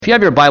If you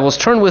have your Bibles,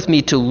 turn with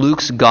me to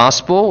Luke's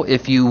Gospel,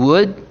 if you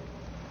would,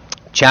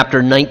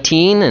 chapter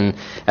 19. And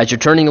as you're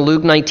turning to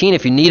Luke 19,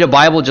 if you need a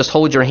Bible, just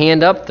hold your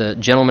hand up. The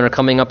gentlemen are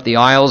coming up the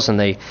aisles, and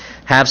they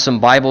have some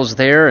Bibles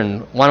there.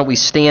 And why don't we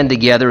stand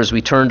together as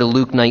we turn to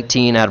Luke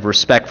 19 out of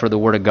respect for the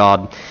Word of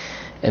God.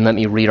 And let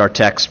me read our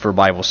text for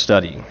Bible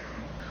study.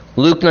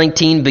 Luke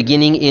 19,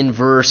 beginning in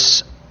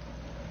verse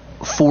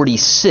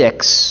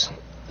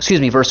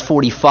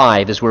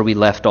 45 is where we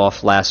left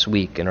off last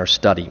week in our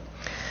study.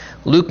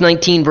 Luke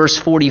 19, verse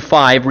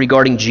 45,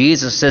 regarding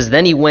Jesus, says,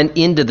 "Then he went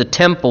into the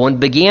temple and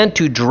began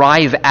to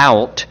drive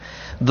out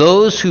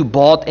those who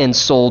bought and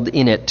sold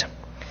in it,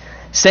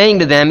 saying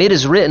to them, 'It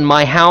is written,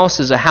 my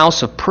house is a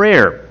house of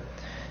prayer,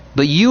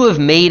 but you have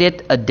made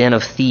it a den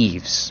of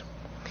thieves.'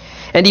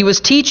 And he was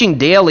teaching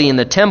daily in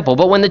the temple,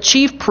 but when the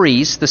chief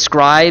priests, the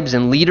scribes,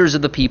 and leaders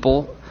of the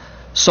people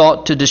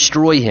sought to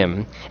destroy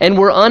him, and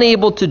were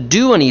unable to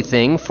do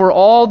anything, for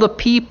all the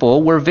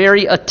people were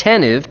very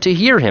attentive to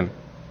hear him.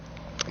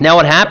 Now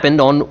it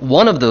happened on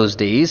one of those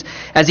days,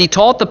 as he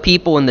taught the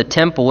people in the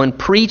temple and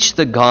preached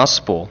the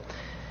gospel,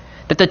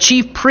 that the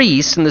chief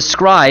priests and the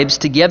scribes,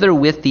 together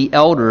with the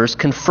elders,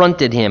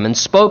 confronted him and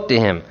spoke to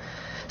him,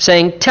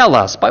 saying, 'Tell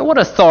us, by what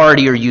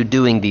authority are you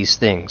doing these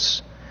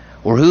things?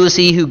 Or who is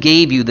he who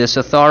gave you this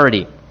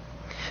authority?'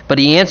 But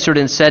he answered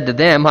and said to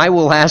them, 'I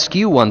will ask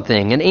you one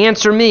thing, and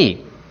answer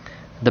me.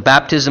 The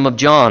baptism of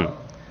John,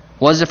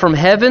 was it from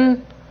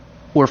heaven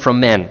or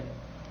from men?'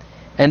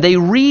 And they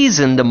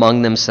reasoned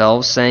among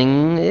themselves,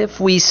 saying, 'If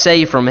we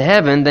say from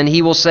heaven, then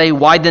he will say,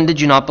 why then did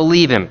you not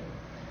believe him?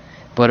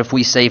 But if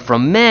we say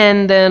from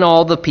men, then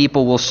all the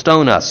people will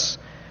stone us,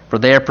 for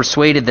they are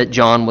persuaded that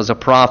John was a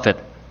prophet.'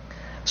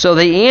 So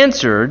they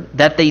answered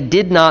that they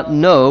did not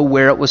know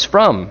where it was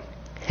from.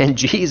 And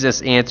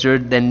Jesus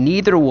answered, 'Then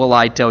neither will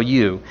I tell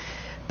you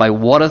by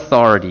what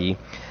authority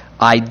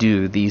I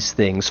do these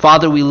things.'"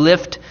 Father, we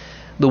lift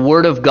the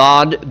Word of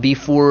God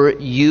before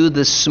you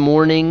this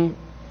morning,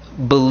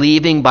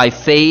 believing by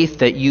faith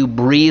that you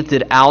breathed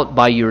it out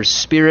by your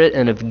Spirit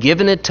and have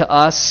given it to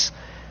us,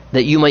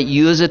 that you might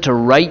use it to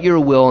write your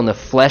will on the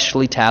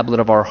fleshly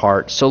tablet of our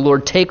heart. So,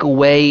 Lord, take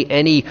away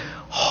any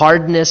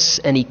hardness,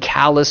 any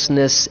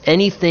callousness,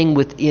 anything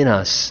within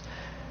us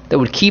that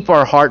would keep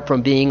our heart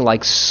from being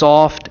like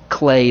soft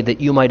clay,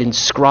 that you might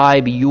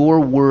inscribe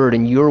your word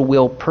and your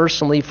will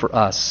personally for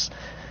us.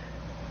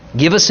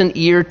 Give us an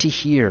ear to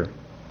hear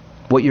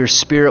what your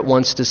Spirit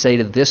wants to say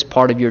to this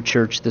part of your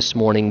church this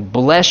morning.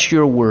 Bless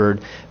your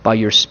word by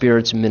your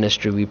Spirit's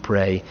ministry, we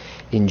pray,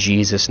 in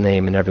Jesus'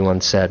 name. And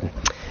everyone said,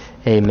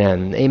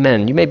 amen.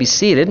 Amen. You may be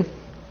seated.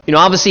 You know,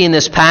 obviously in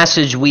this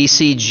passage we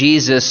see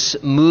Jesus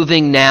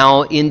moving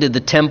now into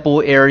the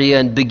temple area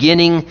and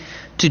beginning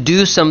to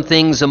do some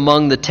things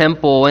among the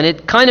temple. And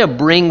it kind of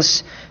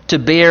brings to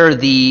bear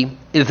the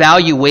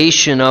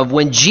evaluation of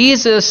when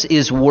Jesus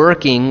is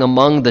working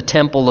among the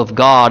temple of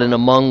God and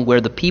among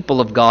where the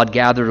people of God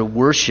gather to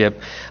worship,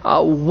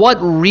 what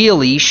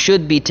really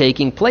should be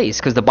taking place?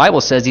 Because the Bible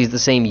says he's the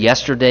same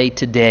yesterday,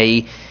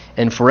 today,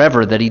 and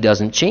forever, that he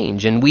doesn't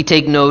change. And we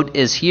take note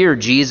as here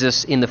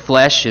Jesus in the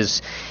flesh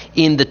is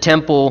in the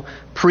temple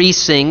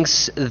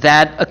precincts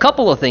that a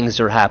couple of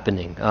things are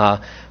happening.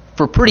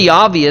 For pretty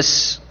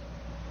obvious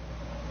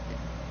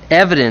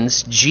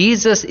evidence,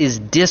 Jesus is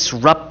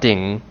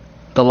disrupting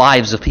the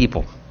lives of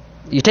people.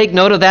 You take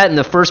note of that in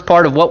the first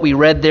part of what we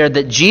read there,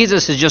 that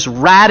Jesus is just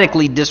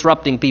radically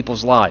disrupting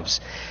people's lives.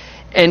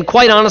 And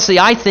quite honestly,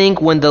 I think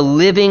when the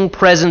living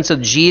presence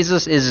of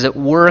Jesus is at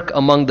work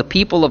among the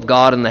people of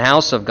God in the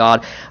house of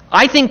God,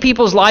 I think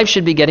people's lives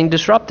should be getting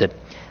disrupted.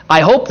 I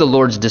hope the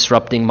Lord's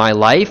disrupting my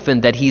life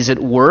and that he's at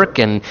work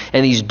and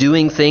he's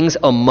doing things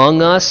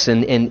among us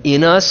and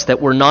in us, that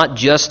we're not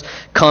just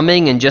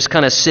coming and just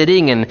kind of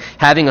sitting and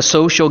having a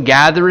social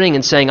gathering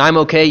and saying, I'm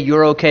okay,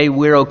 you're okay,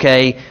 we're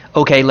okay,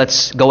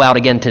 let's go out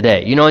again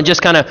today. You know, and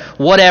just kind of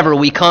whatever,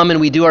 we come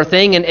and we do our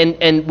thing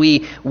and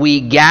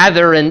we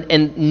gather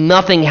and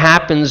nothing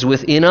happens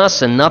within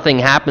us and nothing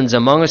happens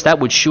among us. That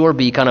would sure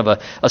be kind of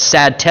a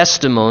sad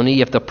testimony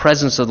if the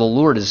presence of the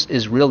Lord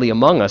is really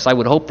among us. I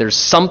would hope there's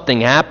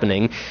something happening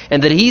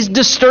and that he's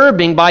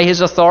disturbing by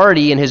his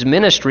authority and his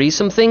ministry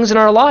some things in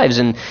our lives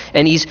and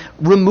he's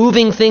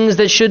removing things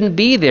that shouldn't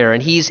be there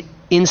and he's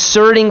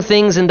inserting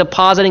things and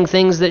depositing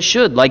things that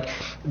should, like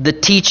the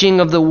teaching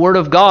of the Word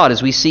of God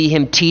as we see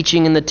him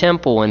teaching in the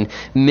temple and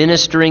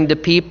ministering to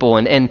people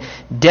and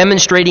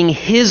demonstrating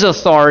his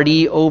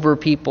authority over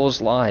people's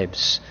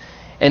lives.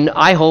 And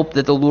I hope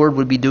that the Lord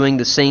would be doing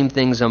the same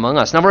things among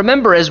us. Now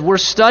remember, as we're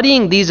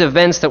studying these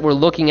events that we're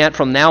looking at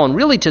from now and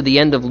really to the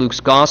end of Luke's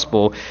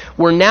Gospel,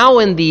 we're now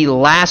in the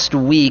last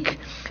week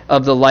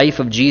of the life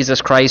of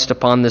Jesus Christ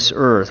upon this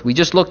earth. We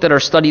just looked at our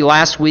study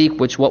last week,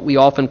 which what we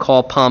often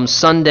call Palm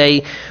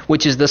Sunday,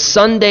 which is the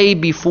Sunday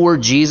before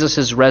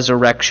Jesus'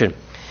 resurrection.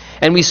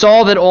 And we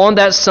saw that on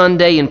that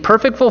Sunday, in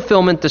perfect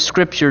fulfillment to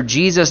Scripture,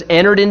 Jesus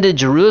entered into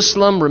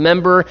Jerusalem,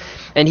 remember,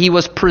 and he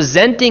was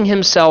presenting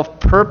himself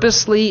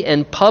purposely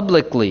and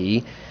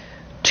publicly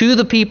to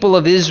the people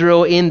of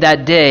Israel in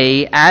that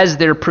day as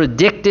their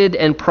predicted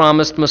and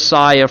promised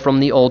Messiah from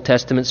the Old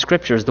Testament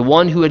Scriptures, the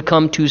one who had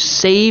come to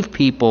save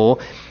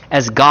people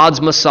as God's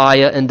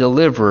Messiah and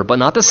deliverer, but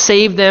not to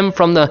save them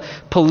from the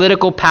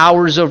political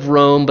powers of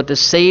Rome, but to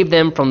save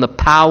them from the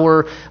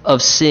power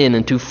of sin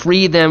and to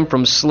free them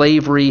from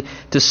slavery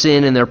to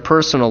sin in their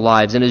personal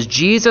lives. And as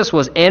Jesus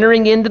was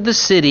entering into the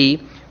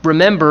city,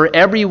 remember,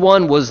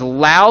 everyone was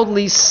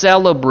loudly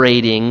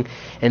celebrating.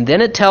 And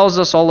then it tells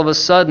us all of a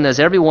sudden, as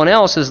everyone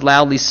else is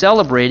loudly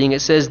celebrating, it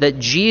says that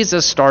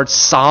Jesus starts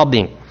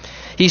sobbing.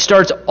 He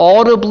starts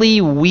audibly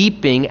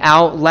weeping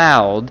out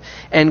loud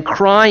and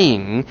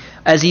crying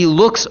as he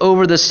looks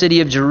over the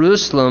city of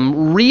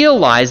Jerusalem,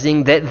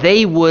 realizing that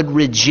they would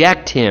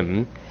reject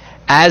him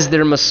as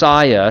their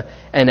Messiah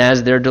and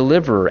as their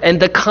deliverer. And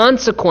the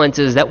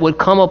consequences that would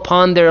come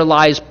upon their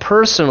lives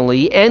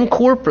personally and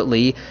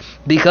corporately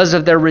because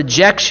of their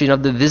rejection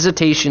of the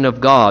visitation of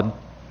God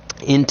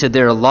into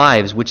their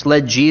lives, which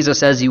led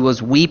Jesus, as he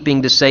was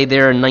weeping, to say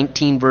there in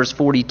 19 verse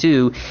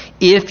 42,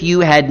 if you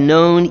had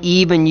known,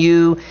 even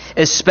you,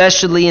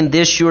 especially in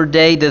this your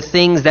day, the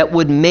things that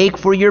would make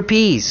for your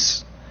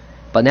peace,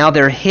 but now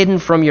they're hidden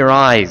from your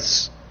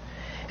eyes.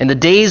 And the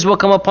days will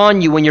come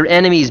upon you when your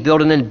enemies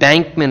build an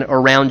embankment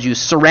around you,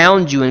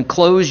 surround you, and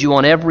close you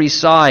on every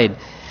side.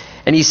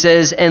 And he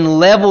says, and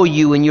level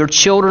you and your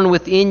children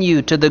within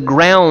you to the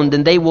ground,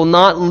 and they will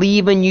not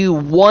leave in you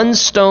one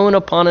stone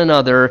upon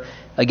another.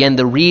 Again,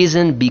 the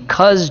reason,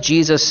 because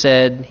Jesus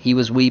said he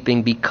was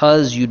weeping,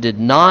 because you did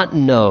not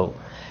know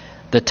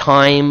the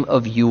time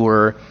of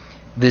your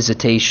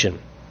visitation.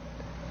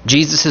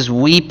 Jesus is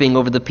weeping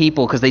over the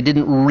people because they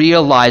didn't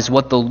realize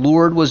what the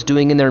Lord was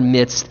doing in their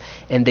midst,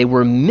 and they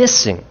were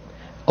missing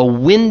a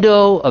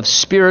window of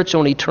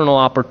spiritual and eternal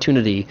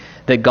opportunity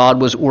that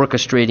God was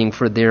orchestrating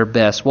for their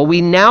best. Well,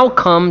 we now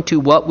come to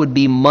what would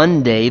be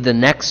Monday, the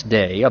next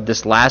day of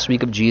this last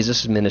week of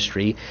Jesus'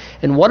 ministry,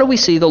 and what do we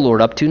see the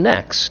Lord up to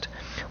next?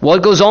 Well,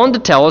 it goes on to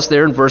tell us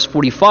there in verse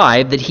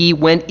 45 that he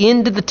went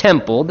into the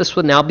temple, this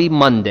would now be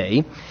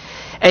Monday,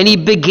 and he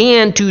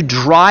began to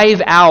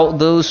drive out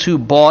those who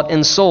bought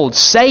and sold,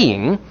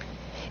 saying,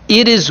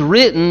 it is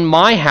written,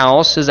 my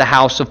house is a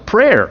house of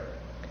prayer,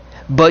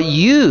 but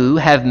you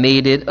have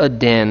made it a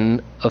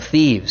den of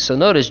thieves. So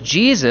notice,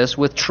 Jesus,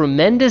 with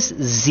tremendous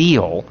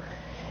zeal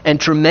and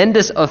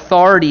tremendous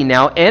authority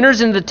now, enters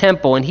into the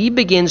temple, and he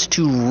begins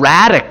to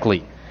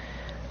radically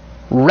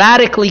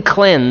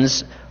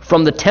cleanse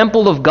from the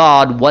temple of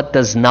God what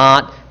does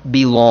not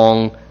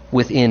belong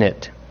within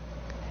it.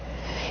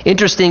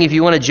 Interesting, if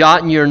you want to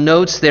jot in your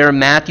notes there,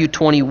 Matthew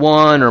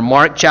 21 or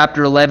Mark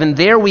chapter 11,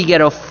 there we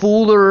get a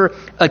fuller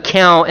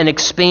account and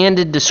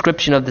expanded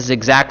description of this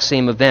exact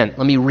same event.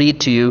 Let me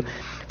read to you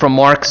from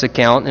Mark's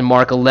account in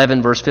Mark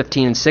 11, verse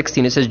 15 and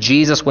 16. It says,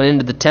 Jesus went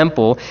into the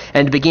temple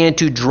and began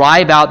to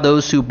drive out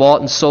those who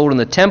bought and sold in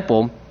the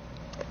temple,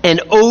 and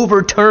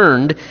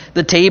overturned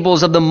the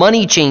tables of the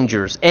money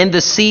changers and the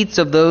seats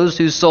of those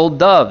who sold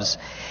doves.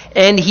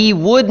 And he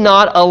would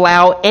not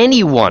allow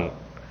anyone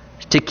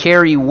to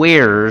carry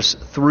wares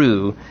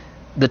through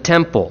the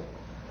temple.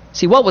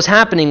 See, what was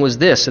happening was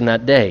this in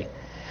that day.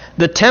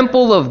 The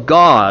temple of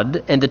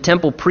God and the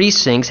temple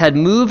precincts had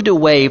moved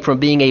away from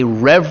being a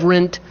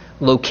reverent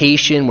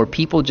location where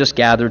people just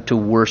gathered to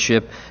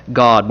worship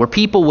God, where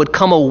people would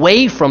come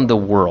away from the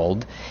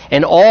world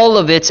and all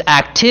of its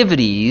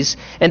activities,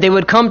 and they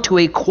would come to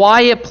a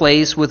quiet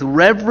place with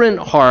reverent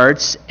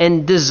hearts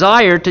and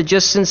desire to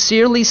just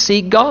sincerely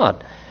seek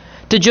God,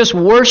 to just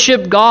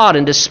worship God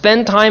and to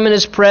spend time in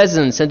his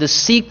presence and to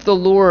seek the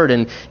Lord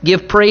and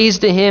give praise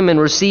to him and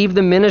receive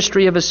the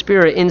ministry of his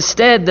Spirit.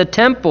 Instead, the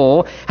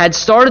temple had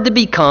started to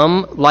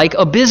become like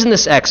a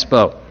business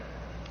expo,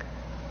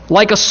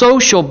 like a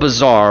social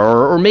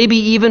bazaar, or maybe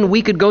even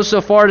we could go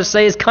so far to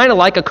say it's kind of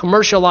like a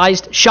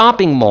commercialized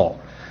shopping mall.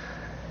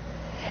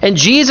 And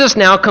Jesus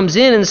now comes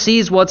in and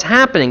sees what's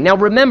happening. Now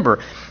remember,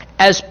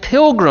 as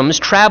pilgrims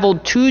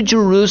traveled to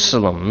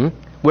Jerusalem,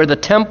 where the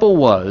temple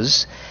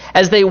was,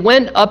 as they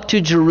went up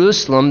to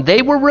Jerusalem,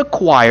 they were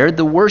required,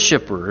 the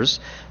worshipers,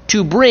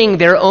 to bring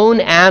their own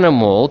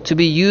animal to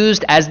be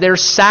used as their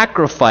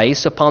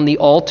sacrifice upon the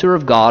altar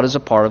of God as a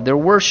part of their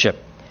worship.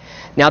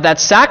 Now that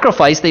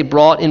sacrifice they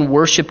brought in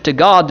worship to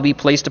God to be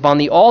placed upon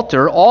the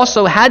altar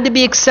also had to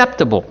be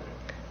acceptable.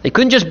 They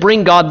couldn't just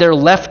bring God their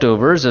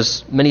leftovers,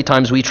 as many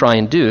times we try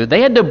and do.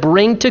 They had to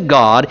bring to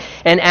God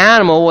an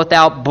animal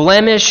without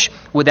blemish,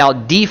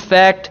 without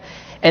defect.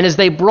 And as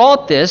they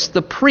brought this,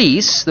 the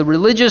priests, the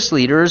religious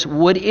leaders,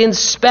 would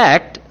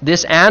inspect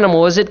this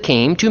animal as it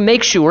came to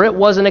make sure it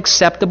was an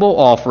acceptable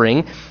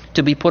offering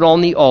to be put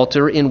on the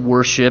altar in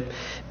worship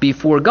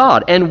before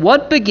God. And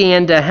what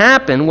began to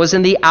happen was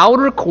in the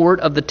outer court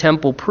of the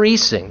temple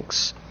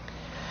precincts,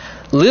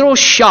 little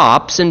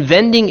shops and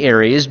vending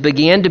areas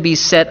began to be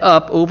set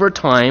up over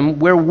time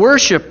where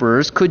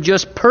worshipers could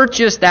just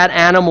purchase that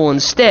animal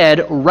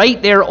instead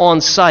right there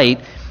on site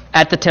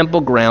at the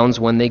temple grounds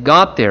when they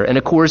got there. And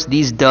of course,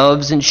 these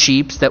doves and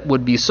sheep that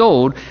would be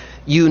sold,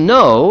 you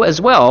know as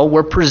well,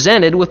 were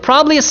presented with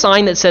probably a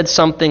sign that said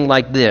something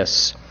like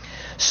this: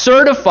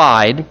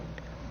 certified,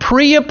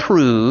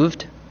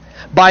 pre-approved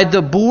by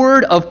the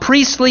board of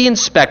priestly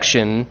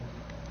inspection,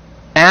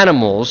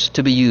 animals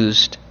to be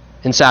used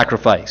in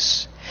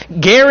sacrifice.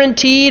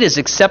 Guaranteed as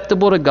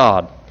acceptable to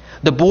God.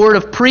 The board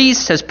of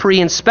priests has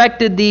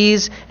pre-inspected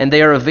these, and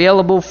they are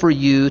available for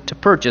you to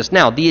purchase.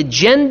 Now, the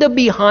agenda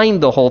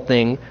behind the whole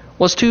thing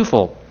was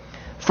twofold.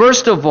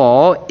 First of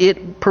all,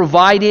 it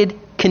provided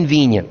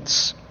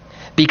convenience,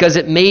 because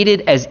it made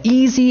it as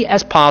easy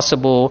as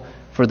possible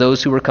for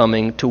those who were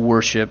coming to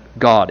worship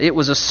God. It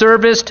was a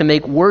service to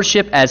make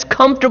worship as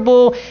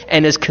comfortable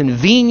and as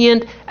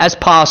convenient as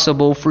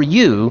possible for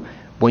you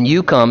when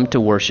you come to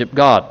worship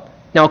God.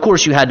 Now, of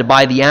course, you had to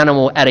buy the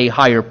animal at a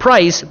higher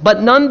price,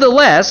 but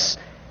nonetheless,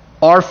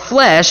 our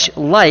flesh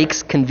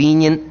likes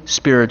convenient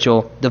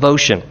spiritual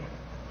devotion.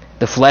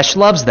 The flesh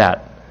loves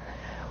that.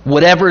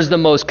 Whatever is the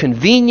most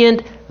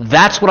convenient,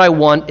 that's what I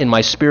want in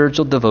my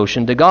spiritual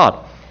devotion to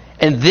God.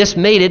 And this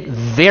made it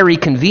very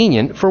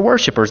convenient for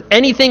worshipers.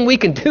 Anything we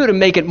can do to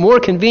make it more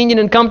convenient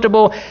and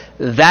comfortable,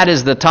 that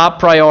is the top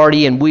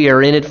priority, and we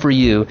are in it for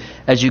you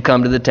as you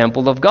come to the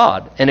temple of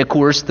God. And of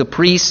course, the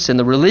priests and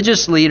the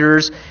religious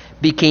leaders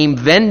became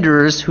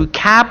vendors who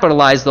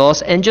capitalized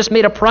those and just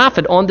made a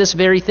profit on this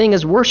very thing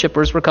as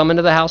worshipers were coming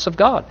to the house of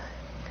God.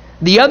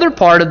 The other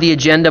part of the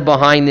agenda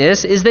behind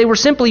this is they were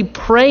simply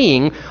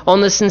preying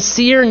on the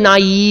sincere,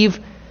 naive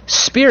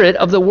spirit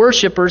of the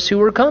worshipers who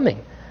were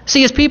coming.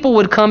 See, as people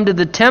would come to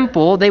the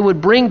temple, they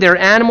would bring their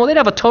animal, they'd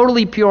have a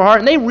totally pure heart,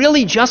 and they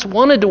really just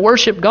wanted to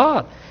worship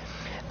God.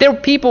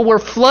 People were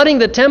flooding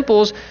the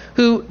temples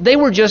who they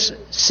were just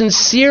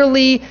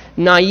sincerely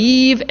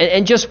naive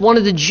and just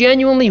wanted to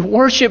genuinely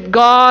worship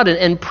God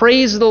and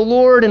praise the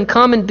Lord and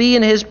come and be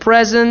in His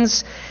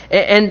presence.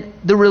 And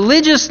the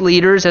religious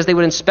leaders, as they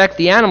would inspect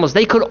the animals,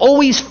 they could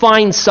always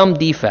find some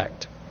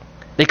defect.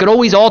 They could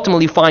always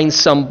ultimately find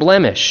some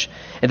blemish.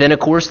 And then, of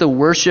course, the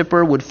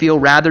worshiper would feel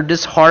rather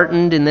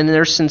disheartened, and then in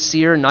their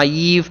sincere,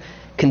 naive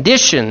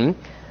condition,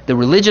 the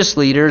religious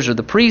leaders or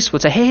the priests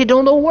would say, hey,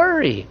 don't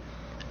worry.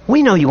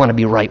 We know you want to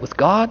be right with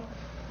God.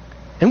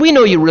 And we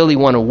know you really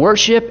want to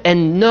worship,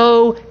 and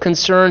no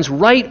concerns.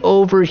 Right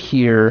over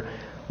here,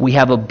 we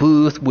have a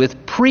booth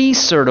with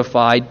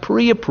pre-certified,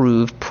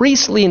 pre-approved,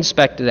 priestly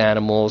inspected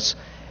animals,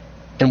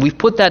 and we've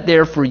put that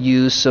there for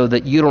you so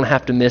that you don't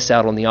have to miss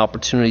out on the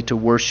opportunity to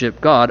worship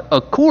God.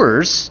 Of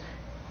course,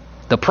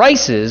 the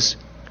prices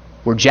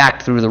were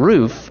jacked through the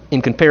roof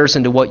in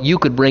comparison to what you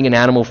could bring an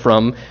animal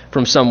from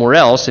somewhere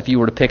else if you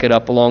were to pick it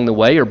up along the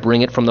way or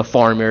bring it from the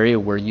farm area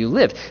where you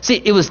lived.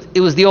 See, it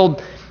was the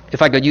old,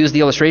 if I could use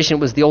the illustration, it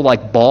was the old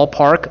like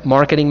ballpark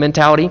marketing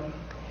mentality.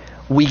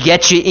 We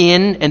get you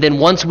in, and then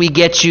once we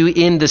get you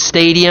in the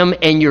stadium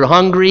and you're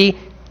hungry,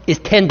 it's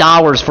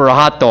 $10 for a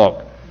hot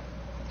dog.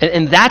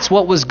 And that's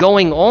what was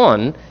going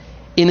on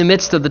in the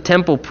midst of the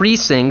temple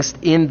precincts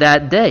in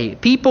that day.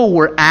 People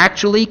were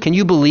actually, can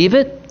you believe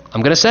it?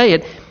 I'm going to say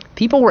it.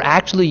 People were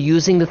actually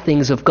using the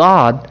things of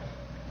God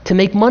to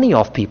make money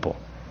off people.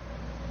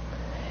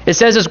 It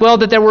says as well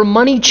that there were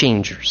money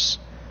changers.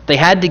 They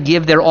had to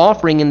give their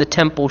offering in the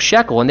temple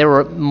shekel, and there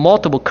were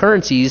multiple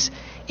currencies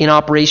in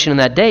operation in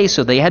that day,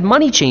 so they had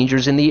money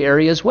changers in the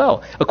area as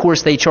well. Of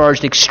course, they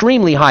charged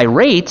extremely high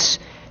rates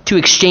to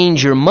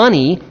exchange your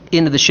money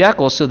into the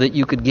shekel so that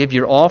you could give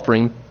your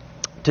offering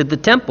to the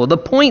temple. The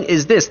point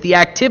is this: the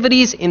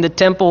activities in the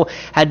temple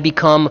had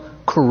become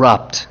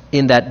corrupt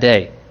in that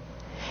day.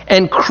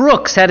 And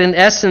crooks had in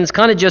essence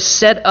kind of just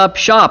set up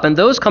shop, and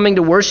those coming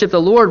to worship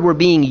the Lord were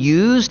being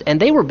used and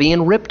they were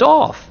being ripped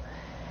off.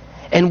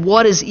 And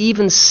what is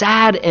even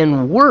sad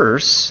and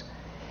worse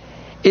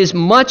is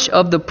much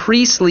of the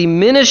priestly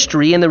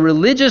ministry and the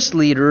religious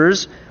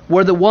leaders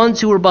were the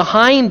ones who were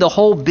behind the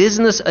whole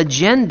business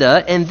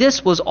agenda, and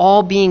this was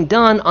all being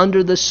done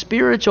under the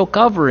spiritual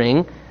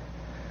covering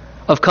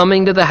of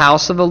coming to the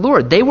house of the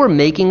Lord. They were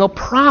making a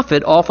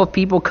profit off of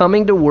people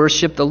coming to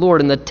worship the Lord.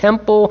 And the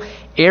temple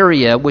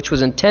area, which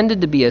was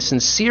intended to be a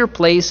sincere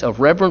place of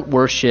reverent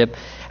worship,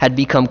 had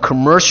become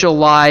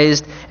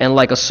commercialized and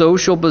like a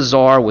social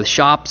bazaar with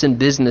shops and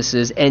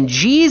businesses. And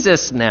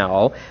Jesus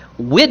now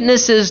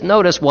witnesses,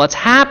 notice what's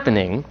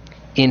happening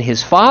in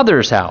his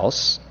Father's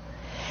house,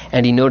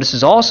 and he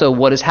notices also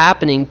what is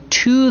happening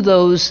to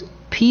those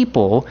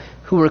people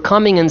who are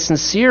coming in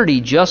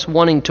sincerity, just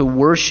wanting to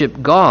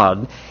worship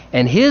God.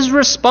 And his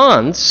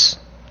response,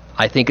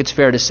 I think it's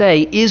fair to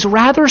say, is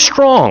rather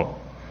strong.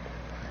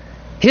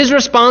 His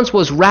response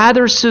was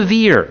rather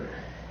severe.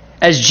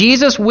 As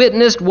Jesus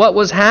witnessed what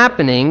was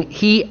happening,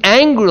 he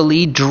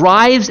angrily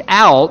drives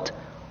out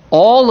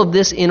all of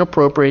this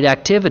inappropriate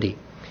activity.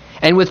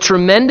 And with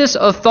tremendous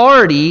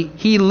authority,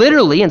 he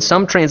literally, and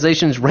some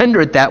translations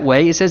render it that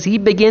way, it says he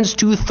begins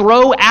to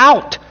throw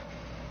out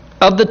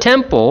of the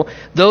temple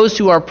those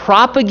who are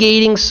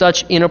propagating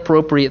such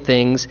inappropriate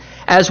things,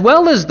 as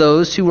well as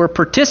those who are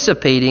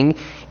participating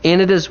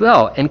in it as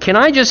well. And can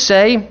I just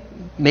say,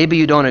 maybe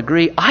you don't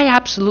agree, I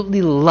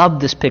absolutely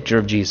love this picture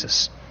of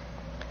Jesus,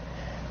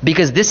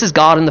 because this is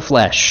God in the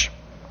flesh.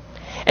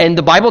 And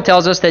the Bible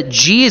tells us that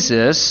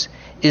Jesus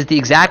is the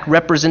exact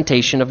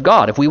representation of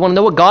God. If we want to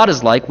know what God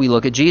is like, we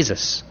look at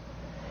Jesus.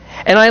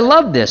 And I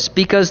love this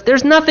because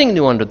there's nothing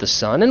new under the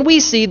sun. And we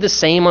see the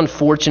same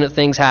unfortunate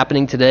things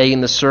happening today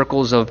in the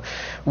circles of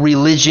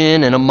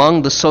religion and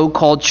among the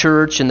so-called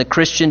church and the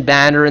Christian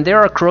banner. And there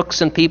are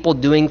crooks and people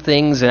doing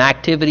things and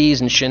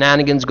activities and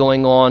shenanigans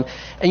going on.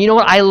 And you know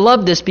what? I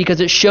love this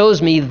because it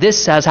shows me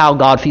this is how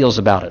God feels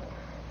about it.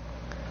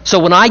 So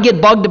when I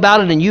get bugged about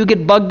it and you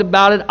get bugged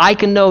about it, I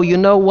can know, you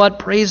know what?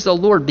 Praise the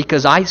Lord,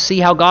 because I see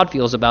how God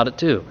feels about it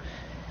too.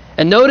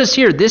 And notice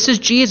here, this is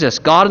Jesus,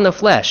 God in the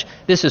flesh.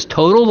 This is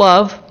total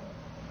love,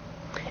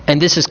 and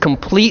this is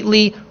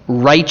completely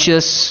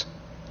righteous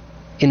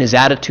in his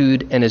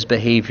attitude and his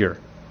behavior.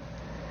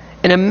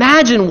 And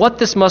imagine what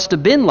this must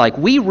have been like.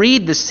 We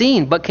read the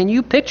scene, but can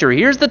you picture?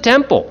 Here's the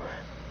temple,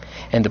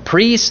 and the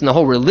priests, and the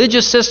whole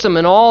religious system,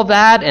 and all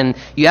that, and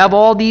you have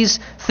all these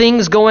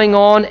things going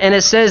on, and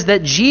it says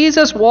that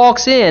Jesus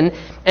walks in,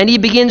 and he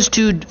begins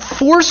to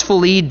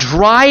forcefully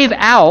drive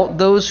out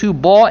those who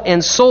bought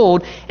and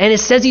sold. And it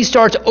says he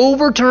starts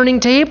overturning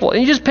tables.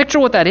 And you just picture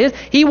what that is.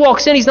 He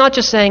walks in. He's not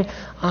just saying,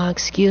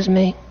 excuse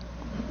me,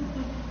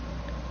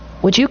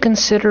 would you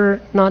consider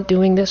not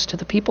doing this to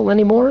the people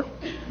anymore?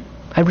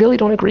 I really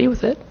don't agree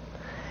with it.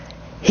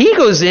 He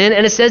goes in,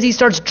 and it says he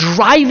starts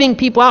driving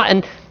people out.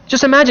 And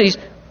just imagine, he's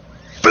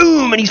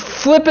boom, and he's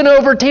flipping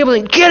over tables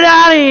and get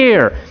out of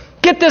here.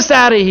 Get this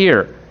out of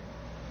here.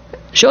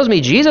 Shows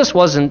me Jesus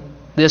wasn't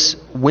this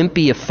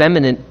wimpy,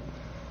 effeminate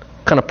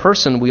kind of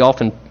person we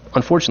often,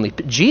 unfortunately,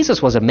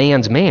 Jesus was a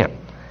man's man.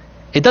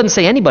 It doesn't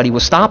say anybody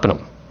was stopping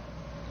him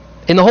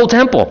in the whole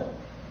temple.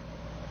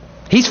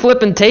 He's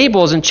flipping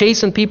tables and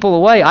chasing people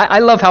away. I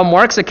love how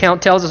Mark's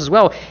account tells us as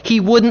well. He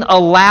wouldn't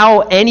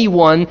allow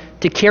anyone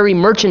to carry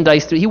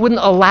merchandise through. He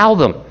wouldn't allow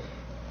them.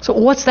 So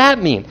what's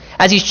that mean?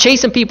 As he's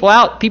chasing people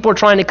out, people are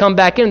trying to come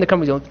back in. The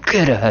company's going,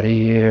 get out of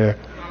here.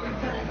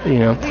 You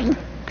know,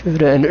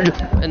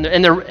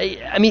 and they're,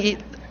 I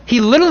mean, he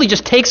literally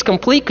just takes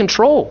complete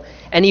control,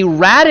 and he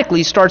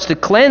radically starts to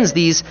cleanse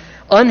these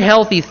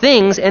unhealthy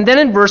things. And then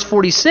in verse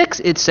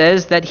 46, it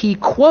says that he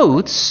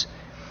quotes,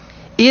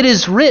 "It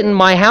is written,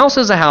 my house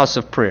is a house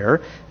of prayer,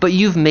 but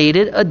you've made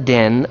it a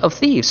den of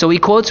thieves." So he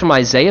quotes from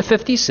Isaiah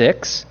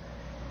 56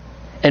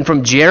 and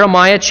from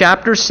Jeremiah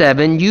chapter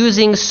 7,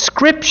 using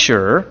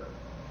Scripture,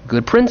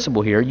 good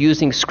principle here,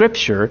 using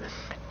Scripture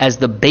as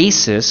the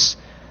basis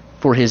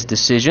for his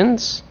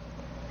decisions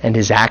and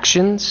his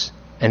actions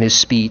and his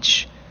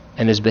speech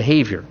and his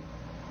behavior.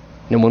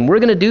 And when we're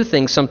going to do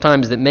things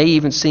sometimes that may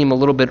even seem a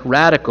little bit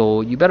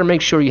radical, you better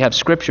make sure you have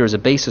Scripture as a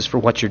basis for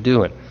what you're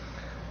doing.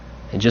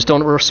 And just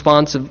don't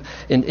respond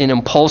in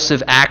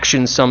impulsive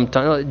action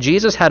sometimes.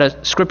 Jesus had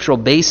a scriptural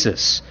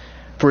basis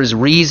for his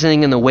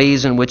reasoning and the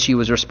ways in which he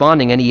was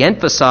responding. And he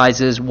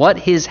emphasizes what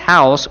his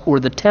house or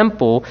the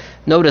temple,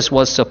 notice,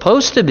 was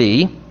supposed to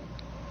be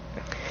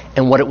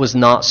and what it was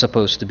not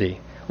supposed to be.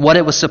 What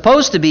it was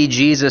supposed to be,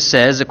 Jesus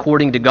says,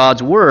 according to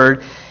God's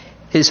word,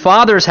 his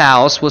Father's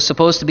house was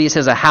supposed to be, it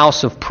says, a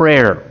house of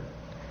prayer.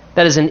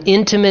 That is an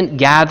intimate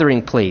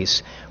gathering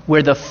place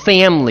where the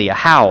family, a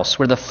house,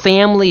 where the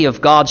family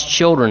of God's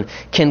children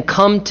can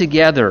come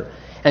together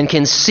and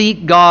can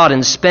seek God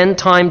and spend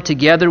time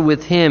together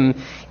with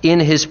him in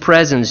his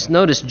presence.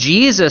 Notice,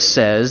 Jesus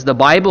says, the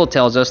Bible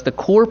tells us, the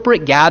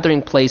corporate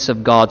gathering place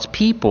of God's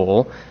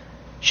people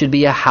should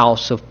be a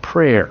house of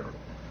prayer.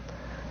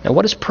 Now,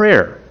 what is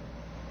prayer?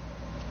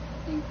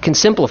 Can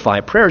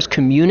simplify. Prayer is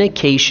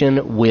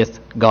communication with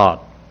God.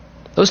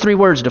 Those three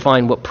words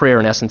define what prayer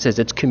in essence is.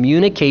 It's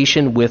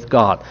communication with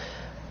God.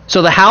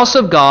 So the house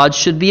of God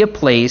should be a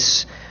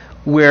place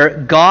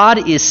where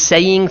God is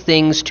saying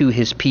things to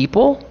his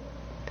people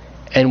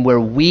and where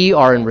we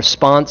are in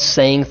response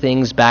saying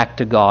things back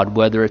to God,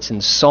 whether it's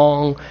in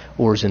song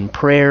or it's in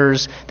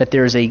prayers, that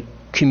there's a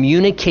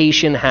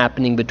communication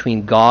happening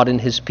between God and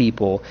his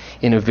people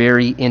in a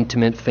very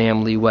intimate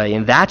family way.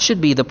 And that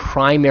should be the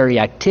primary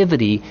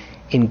activity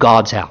in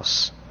God's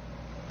house.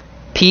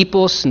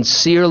 People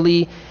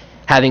sincerely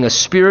having a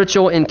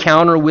spiritual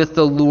encounter with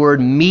the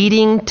Lord,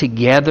 meeting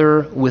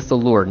together with the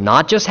Lord.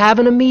 Not just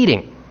having a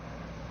meeting.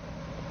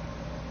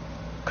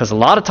 Because a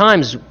lot of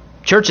times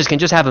churches can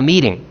just have a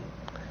meeting.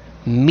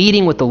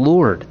 Meeting with the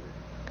Lord.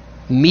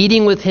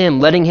 Meeting with him,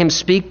 letting him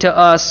speak to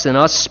us and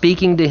us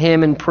speaking to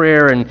him in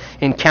prayer and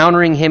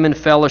encountering him in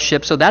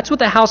fellowship. So that's what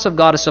the house of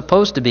God is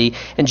supposed to be.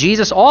 And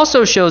Jesus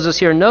also shows us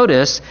here,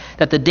 notice,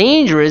 that the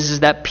danger is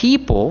that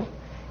people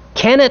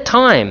can at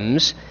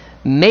times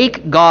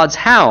make God's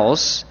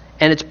house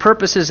and its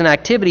purposes and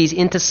activities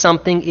into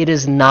something it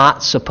is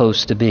not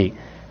supposed to be.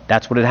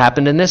 That's what had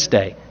happened in this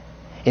day.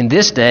 In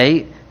this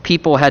day,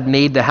 people had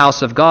made the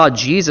house of God,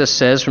 Jesus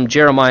says from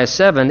Jeremiah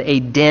 7, a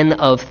den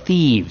of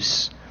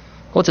thieves.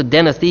 What's a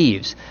den of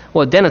thieves?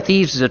 Well, a den of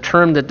thieves is a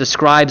term that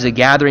describes a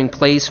gathering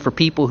place for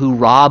people who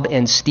rob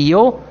and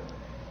steal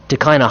to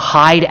kind of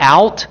hide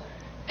out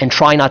and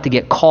try not to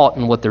get caught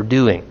in what they're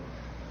doing.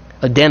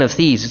 A den of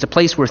thieves. It's a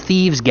place where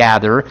thieves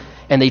gather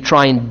and they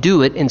try and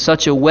do it in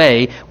such a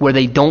way where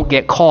they don't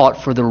get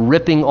caught for the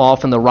ripping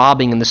off and the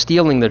robbing and the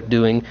stealing they're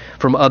doing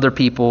from other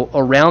people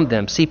around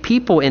them. See,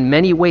 people in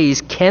many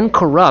ways can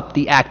corrupt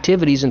the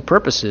activities and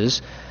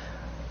purposes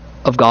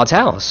of God's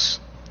house.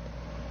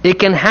 It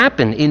can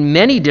happen in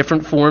many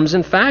different forms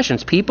and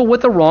fashions. People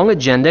with the wrong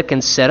agenda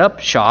can set up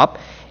shop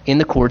in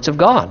the courts of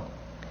God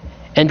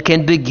and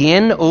can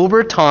begin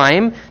over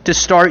time to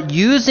start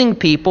using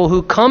people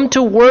who come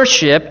to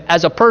worship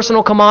as a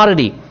personal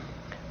commodity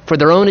for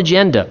their own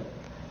agenda,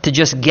 to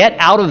just get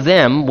out of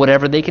them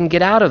whatever they can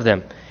get out of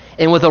them.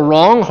 And with a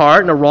wrong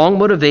heart and a wrong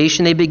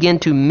motivation, they begin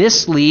to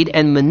mislead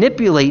and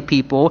manipulate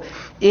people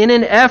in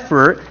an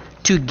effort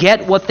to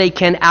get what they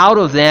can out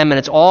of them, and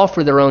it's all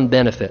for their own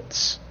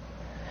benefits.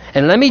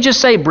 And let me just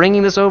say,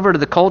 bringing this over to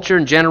the culture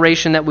and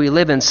generation that we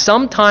live in,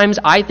 sometimes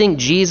I think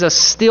Jesus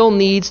still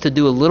needs to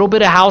do a little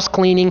bit of house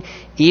cleaning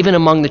even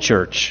among the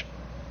church.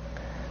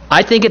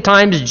 I think at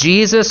times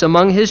Jesus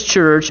among his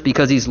church,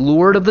 because he's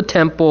Lord of the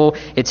temple,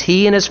 it's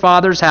he and his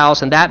Father's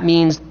house, and that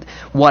means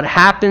what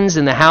happens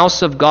in the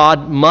house of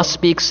God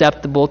must be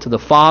acceptable to the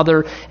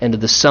Father and to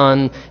the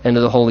Son and to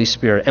the Holy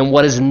Spirit. And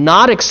what is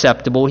not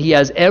acceptable, he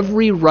has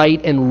every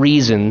right and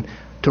reason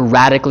to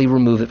radically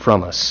remove it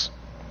from us.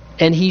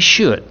 And he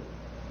should.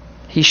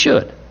 He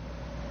should.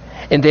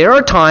 And there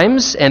are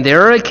times and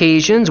there are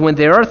occasions when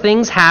there are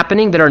things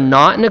happening that are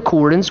not in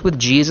accordance with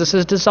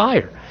Jesus'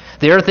 desire.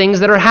 There are things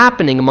that are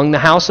happening among the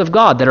house of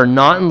God that are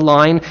not in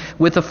line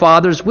with the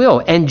Father's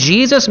will. And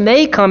Jesus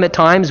may come at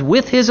times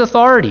with his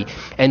authority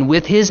and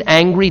with his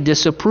angry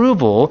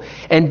disapproval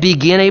and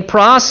begin a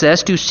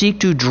process to seek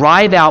to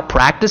drive out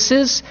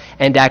practices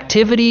and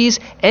activities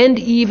and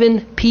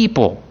even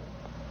people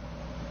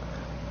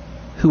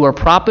who are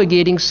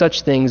propagating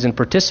such things and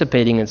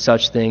participating in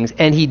such things,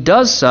 and he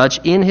does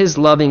such in his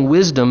loving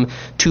wisdom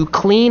to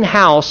clean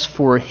house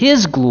for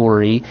his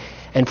glory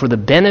and for the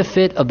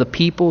benefit of the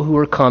people who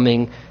are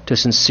coming to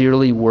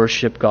sincerely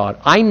worship God.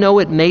 I know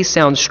it may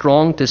sound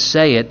strong to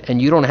say it, and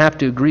you don't have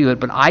to agree with it,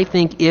 but I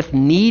think if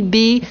need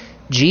be,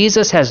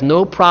 Jesus has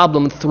no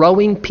problem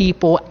throwing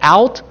people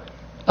out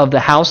of the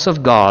house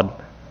of God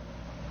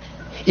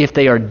if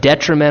they are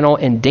detrimental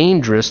and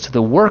dangerous to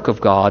the work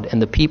of God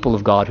and the people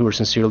of God who are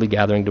sincerely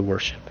gathering to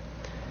worship.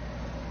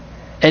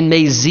 And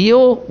may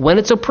zeal, when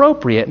it's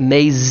appropriate,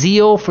 may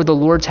zeal for the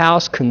Lord's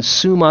house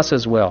consume us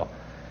as well,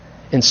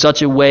 in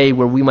such a way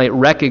where we might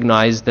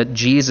recognize that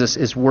Jesus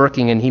is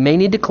working, and he may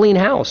need to clean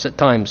house at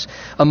times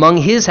among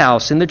his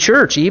house, in the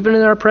church, even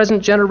in our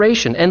present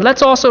generation. And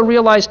let's also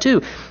realize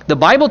too, the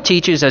Bible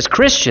teaches as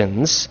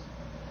Christians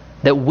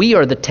that we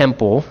are the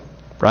temple,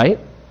 right?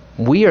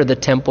 We are the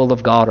temple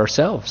of God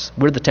ourselves.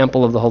 We're the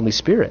temple of the Holy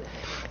Spirit.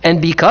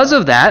 And because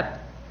of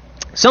that,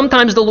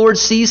 sometimes the Lord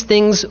sees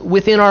things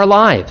within our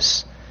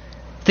lives,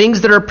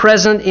 things that are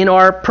present in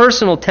our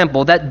personal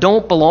temple that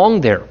don't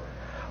belong there,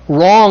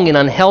 wrong and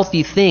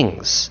unhealthy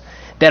things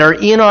that are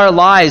in our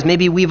lives,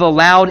 maybe we've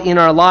allowed in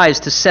our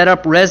lives to set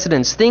up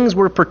residence, things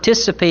we're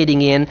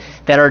participating in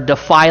that are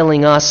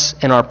defiling us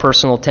in our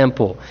personal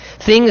temple,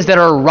 things that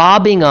are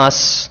robbing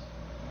us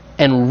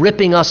and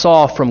ripping us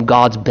off from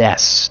God's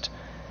best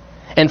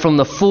and from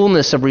the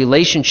fullness of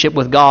relationship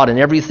with God and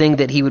everything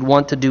that he would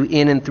want to do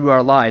in and through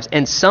our lives.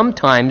 And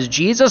sometimes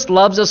Jesus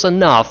loves us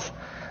enough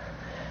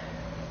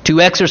to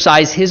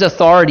exercise his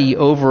authority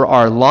over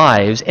our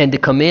lives and to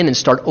come in and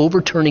start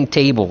overturning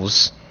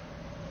tables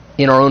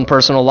in our own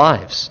personal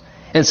lives.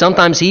 And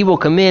sometimes he will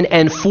come in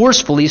and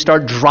forcefully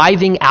start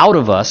driving out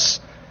of us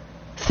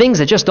things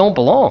that just don't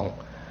belong,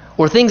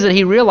 or things that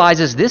he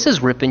realizes this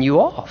is ripping you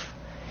off.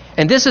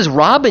 And this is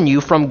robbing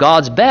you from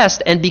God's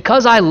best. And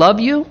because I love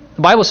you,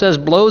 the Bible says,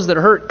 blows that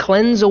hurt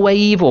cleanse away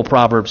evil,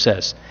 Proverbs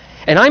says.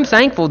 And I'm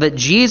thankful that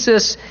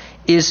Jesus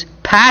is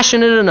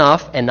passionate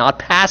enough and not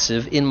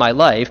passive in my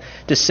life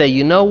to say,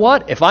 you know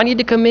what, if I need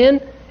to come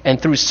in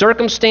and through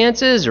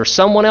circumstances or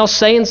someone else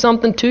saying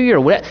something to you, or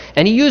whatever,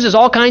 and he uses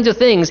all kinds of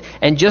things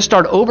and just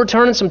start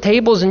overturning some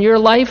tables in your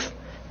life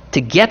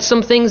to get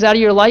some things out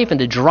of your life and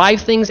to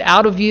drive things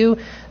out of you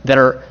that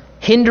are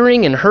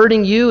hindering and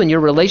hurting you and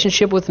your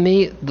relationship with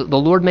me, the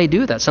Lord may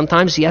do that.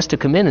 Sometimes he has to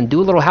come in and do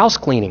a little house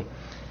cleaning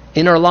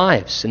in our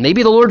lives. And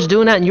maybe the Lord's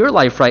doing that in your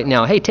life right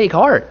now. Hey, take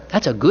heart.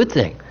 That's a good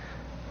thing.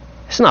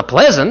 It's not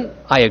pleasant,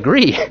 I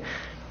agree,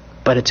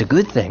 but it's a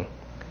good thing.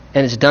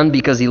 And it's done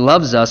because he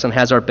loves us and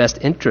has our best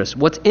interests.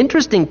 What's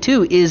interesting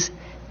too is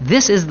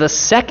this is the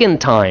second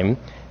time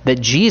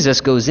that Jesus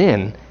goes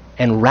in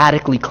and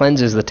radically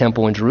cleanses the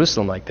temple in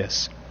Jerusalem like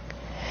this.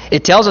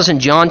 It tells us in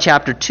John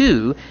chapter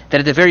 2 that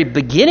at the very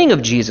beginning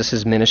of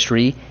Jesus'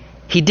 ministry,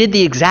 he did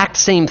the exact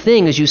same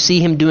thing as you see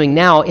him doing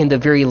now in the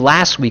very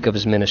last week of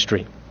his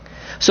ministry.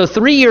 So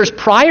 3 years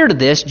prior to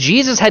this,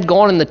 Jesus had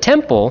gone in the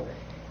temple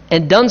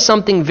and done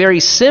something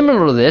very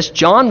similar to this.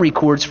 John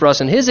records for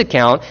us in his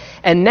account.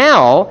 And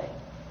now,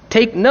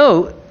 take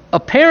note,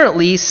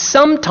 apparently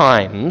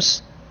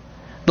sometimes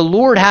the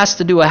Lord has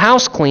to do a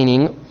house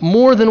cleaning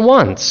more than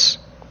once.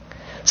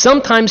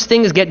 Sometimes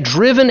things get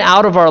driven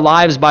out of our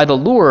lives by the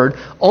Lord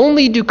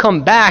only to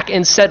come back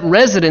and set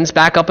residence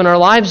back up in our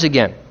lives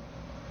again.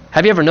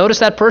 Have you ever noticed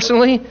that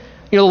personally?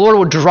 The Lord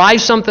will drive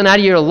something out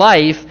of your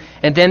life,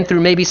 and then through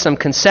maybe some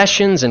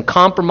concessions and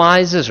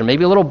compromises, or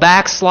maybe a little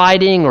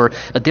backsliding, or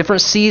a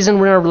different season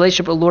in our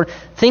relationship with the Lord,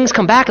 things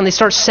come back and they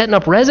start setting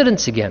up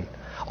residence again.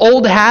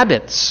 Old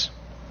habits,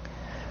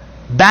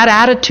 bad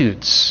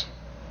attitudes,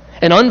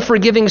 an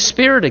unforgiving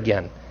spirit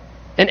again.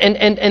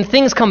 And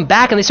things come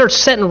back and they start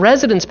setting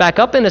residence back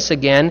up in us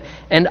again.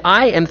 And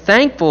I am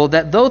thankful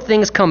that though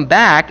things come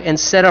back and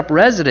set up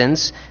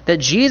residence, that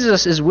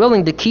Jesus is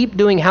willing to keep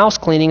doing house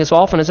cleaning as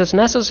often as it's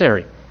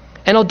necessary.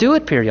 And He'll do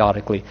it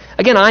periodically.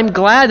 Again, I'm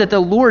glad that the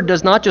Lord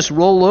does not just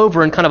roll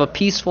over in kind of a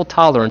peaceful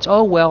tolerance.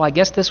 Oh, well, I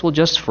guess this will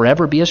just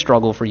forever be a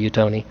struggle for you,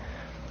 Tony.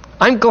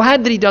 I'm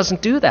glad that He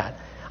doesn't do that.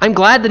 I'm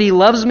glad that He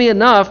loves me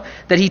enough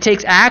that He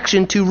takes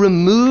action to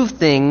remove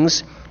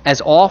things as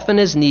often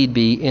as need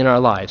be in our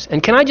lives.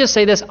 And can I just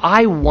say this?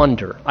 I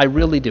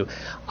really do.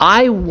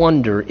 I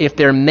wonder if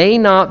there may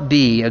not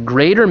be a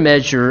greater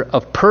measure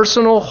of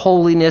personal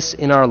holiness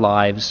in our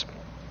lives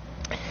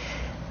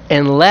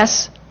and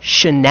less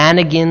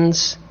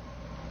shenanigans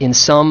in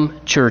some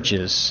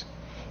churches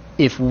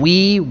if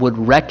we would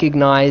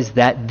recognize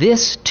that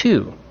this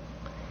too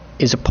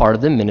is a part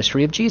of the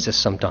ministry of Jesus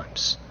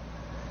sometimes.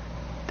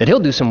 That He'll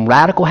do some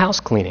radical house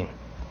cleaning.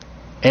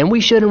 And we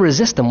shouldn't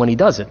resist Him when He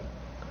does it.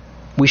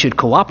 We should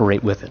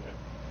cooperate with it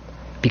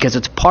because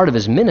it's part of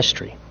His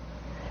ministry.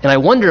 And I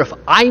wonder if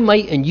I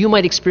might and you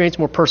might experience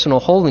more personal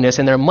holiness,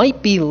 and there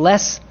might be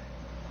less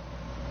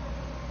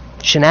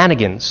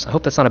shenanigans. I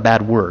hope that's not a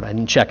bad word. I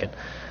didn't check it.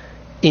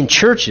 In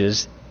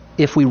churches,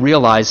 if we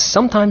realize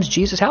sometimes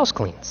Jesus house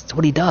cleans. It's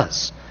what He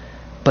does.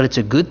 But it's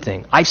a good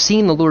thing. I've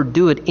seen the Lord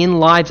do it in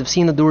lives. I've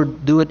seen the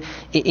Lord do it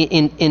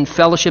in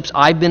fellowships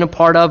I've been a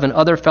part of and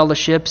other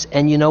fellowships.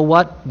 And you know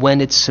what? When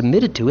it's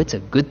submitted to, it's a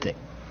good thing.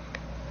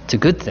 It's a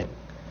good thing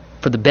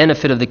for the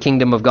benefit of the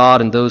kingdom of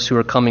God and those who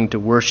are coming to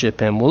worship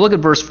Him. We'll look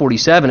at verse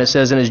 47. It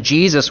says, and as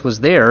Jesus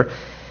was there,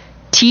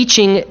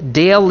 teaching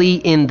daily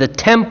in the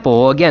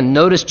temple. Again,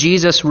 notice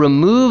Jesus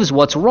removes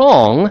what's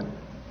wrong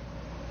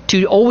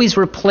to always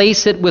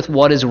replace it with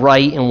what is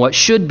right and what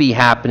should be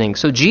happening.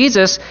 So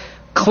Jesus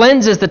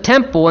cleanses the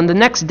temple, and the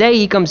next day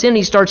He comes in and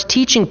He starts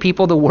teaching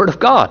people the Word of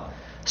God.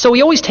 So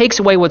He always takes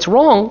away what's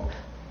wrong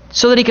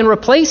so that He can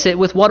replace it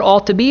with what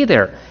ought to be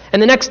there.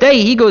 And the next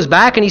day He goes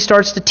back and He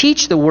starts to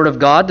teach the Word of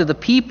God to the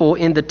people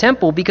in the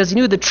temple because He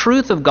knew the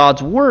truth of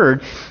God's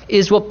Word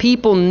is what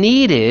people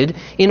needed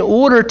in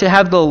order to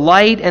have the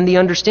light and the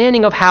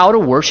understanding of how to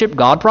worship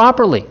God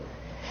properly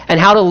and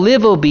how to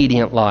live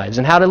obedient lives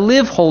and how to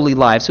live holy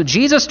lives. So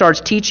Jesus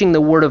starts teaching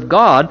the Word of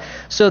God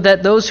so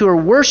that those who are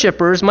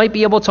worshipers might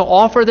be able to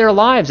offer their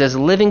lives as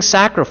living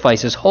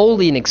sacrifices,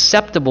 holy and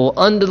acceptable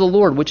unto the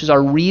Lord, which is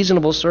our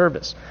reasonable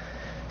service.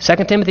 2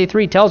 Timothy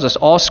 3 tells us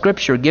all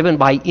Scripture given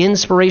by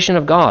inspiration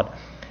of God,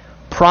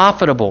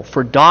 profitable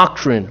for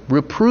doctrine,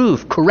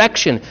 reproof,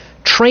 correction,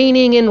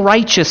 training in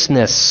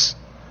righteousness,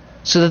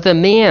 so that the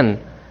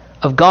man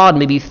of God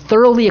may be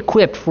thoroughly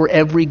equipped for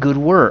every good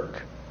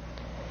work.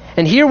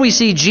 And here we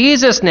see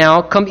Jesus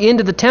now come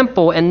into the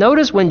temple, and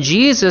notice when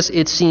Jesus,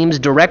 it seems,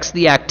 directs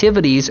the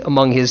activities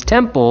among His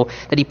temple,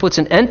 that He puts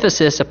an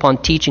emphasis upon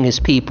teaching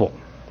His people.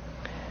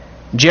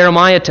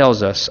 Jeremiah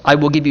tells us, I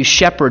will give you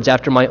shepherds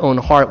after my own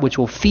heart, which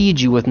will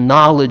feed you with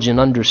knowledge and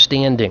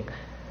understanding,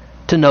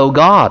 to know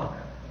God,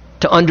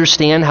 to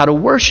understand how to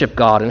worship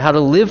God and how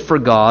to live for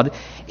God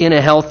in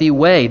a healthy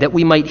way, that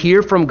we might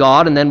hear from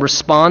God and then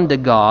respond to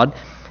God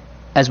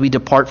as we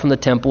depart from the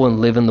temple and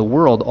live in the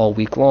world all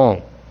week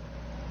long.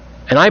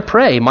 And I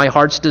pray, my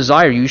heart's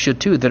desire, you should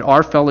too, that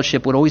our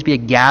fellowship would always be a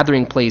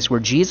gathering place where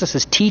Jesus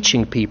is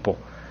teaching people,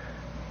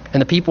 and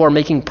the people are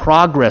making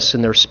progress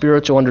in their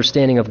spiritual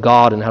understanding of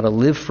God and how to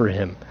live for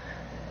Him.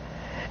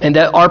 And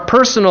that our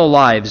personal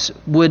lives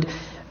would,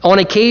 on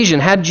occasion,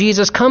 have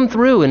Jesus come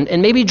through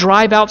and maybe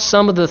drive out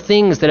some of the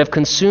things that have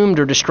consumed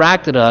or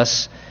distracted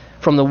us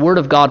from the Word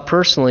of God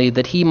personally,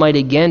 that He might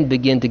again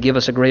begin to give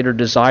us a greater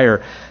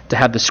desire to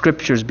have the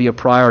Scriptures be a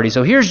priority.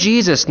 So here's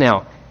Jesus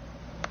now.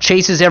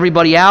 Chases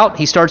everybody out.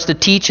 He starts to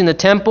teach in the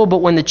temple,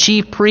 but when the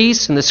chief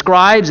priests and the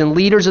scribes and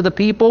leaders of the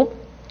people,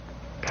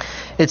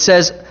 it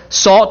says,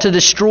 sought to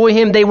destroy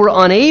Him, they were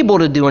unable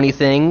to do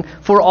anything,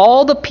 for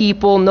all the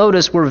people,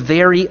 notice, were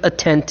very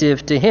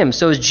attentive to Him.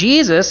 So as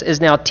Jesus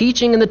is now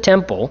teaching in the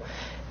temple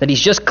that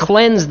He's just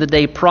cleansed the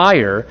day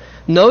prior,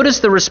 notice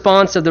the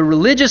response of the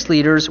religious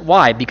leaders.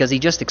 Why? Because He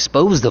just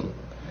exposed them.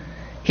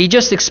 He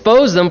just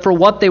exposed them for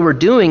what they were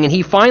doing, and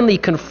He finally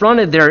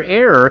confronted their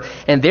error,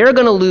 and they're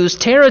going to lose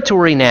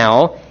territory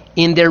now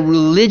in their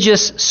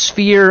religious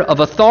sphere of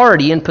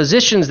authority and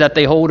positions that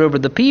they hold over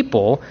the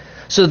people.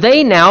 So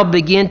they now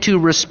begin to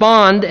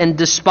respond and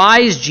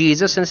despise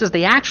Jesus, and it says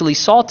they actually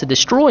sought to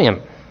destroy Him.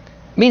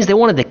 It means they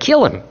wanted to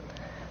kill Him.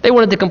 They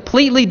wanted to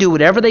completely do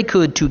whatever they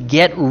could to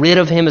get rid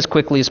of Him as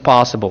quickly as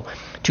possible,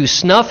 to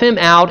snuff Him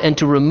out and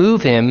to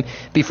remove Him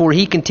before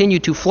He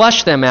continued to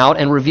flush them out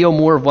and reveal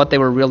more of what they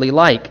were really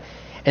like,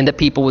 and that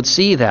people would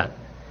see that.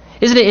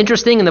 Isn't it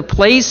interesting? In the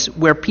place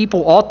where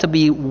people ought to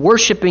be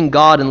worshiping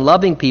God and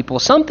loving people,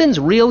 something's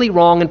really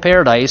wrong in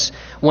paradise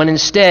when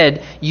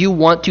instead you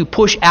want to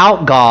push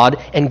out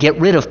God and get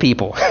rid of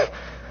people.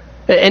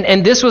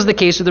 And this was the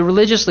case with the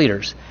religious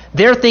leaders.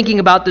 They're thinking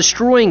about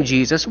destroying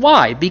Jesus.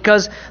 Why?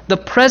 Because the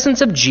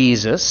presence of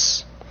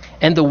Jesus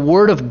and the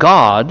Word of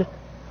God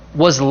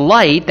was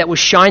light that was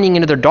shining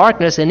into their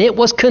darkness, and it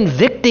was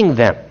convicting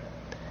them.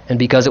 And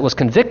because it was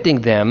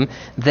convicting them,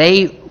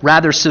 they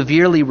rather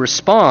severely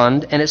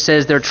respond, and it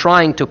says they're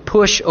trying to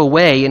push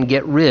away and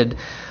get rid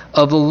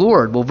of the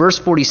Lord. Well, verse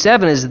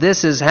 47, as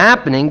this is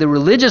happening, the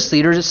religious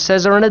leaders, it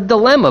says, are in a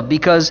dilemma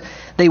because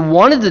they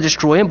wanted to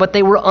destroy him, but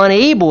they were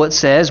unable, it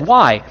says.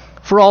 Why?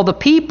 For all the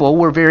people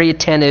were very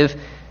attentive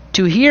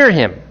to hear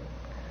him.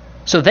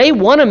 So they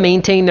want to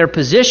maintain their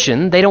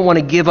position. They don't want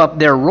to give up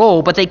their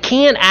role, but they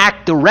can't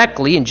act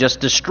directly and just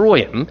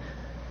destroy him.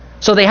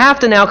 So they have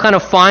to now kind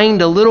of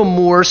find a little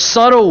more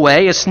subtle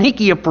way, a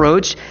sneaky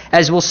approach,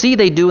 as we'll see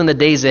they do in the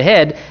days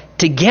ahead,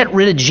 to get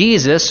rid of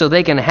Jesus so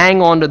they can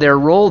hang on to their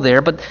role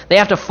there. But they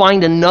have to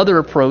find another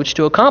approach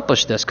to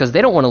accomplish this because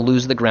they don't want to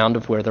lose the ground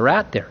of where they're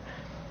at there.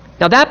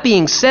 Now that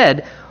being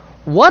said,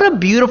 what a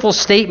beautiful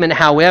statement,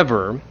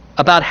 however,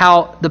 about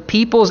how the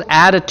people's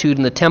attitude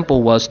in the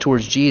temple was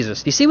towards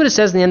Jesus. Do you see what it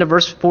says in the end of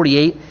verse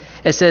 48?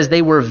 It says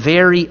they were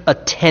very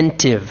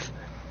attentive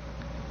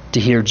to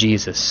hear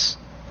Jesus.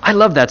 I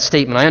love that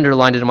statement. I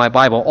underlined it in my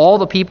Bible. All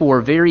the people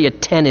were very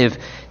attentive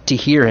to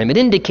hear him. It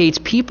indicates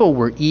people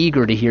were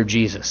eager to hear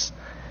Jesus.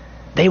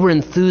 They were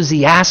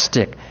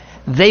enthusiastic.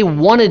 They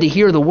wanted to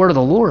hear the word of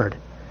the Lord.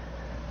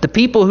 The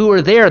people who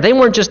were there, they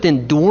weren't just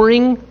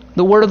enduring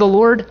the word of the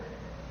Lord.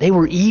 They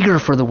were eager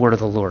for the word of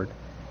the Lord.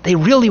 They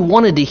really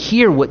wanted to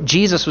hear what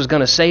Jesus was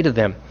going to say to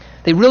them.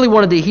 They really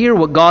wanted to hear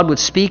what God would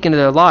speak into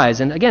their lives.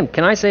 And again,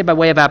 can I say by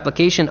way of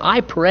application,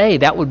 I pray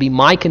that would be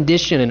my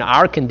condition and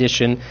our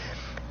condition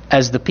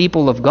as the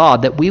people of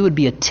God, that we would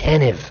be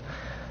attentive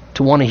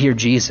to want to hear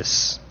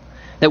Jesus.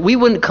 That we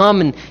wouldn't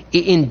come and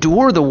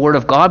endure the word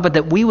of God, but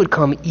that we would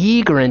come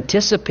eager,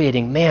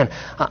 anticipating, man,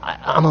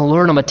 I'm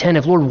alert, I'm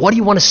attentive. Lord, what do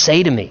you want to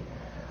say to me?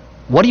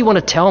 What do you want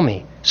to tell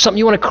me? Something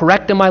you want to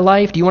correct in my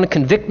life? Do you want to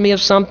convict me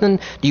of something?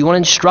 Do you want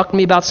to instruct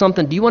me about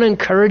something? Do you want to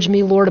encourage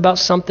me, Lord, about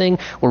something?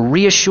 Or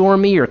reassure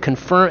me or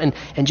confirm,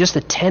 and just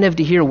attentive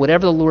to hear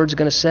whatever the Lord's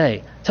going to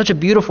say. Such a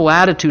beautiful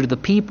attitude of the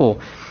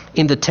people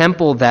in the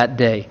temple that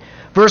day.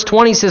 Verse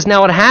 20 says,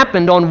 now it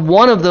happened on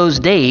one of those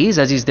days,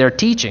 as he's there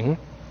teaching,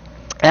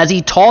 as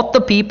he taught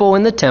the people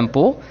in the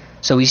temple,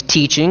 so he's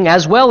teaching,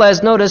 as well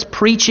as, notice,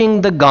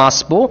 preaching the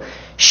gospel,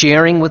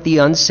 sharing with the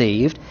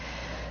unsaved,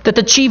 that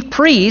the chief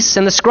priests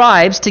and the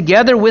scribes,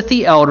 together with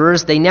the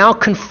elders, they now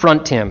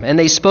confront him, and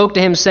they spoke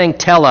to him, saying,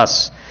 tell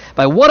us,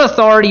 by what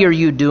authority are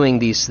you doing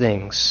these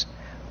things?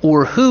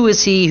 Or who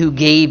is he who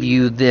gave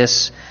you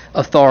this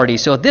authority?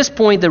 So at this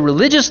point, the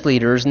religious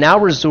leaders now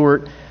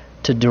resort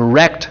to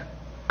direct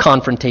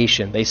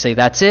confrontation. They say,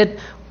 that's it.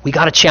 We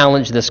got to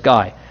challenge this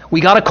guy. We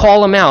got to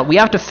call him out. We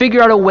have to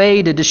figure out a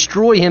way to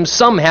destroy him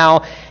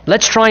somehow.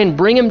 Let's try and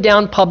bring him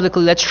down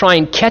publicly. Let's try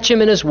and catch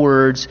him in his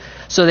words.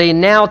 So they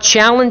now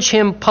challenge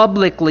him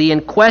publicly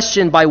and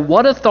question by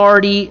what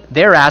authority,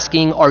 they're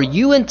asking, are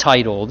you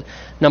entitled,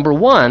 number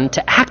one,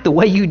 to act the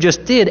way you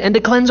just did and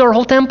to cleanse our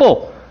whole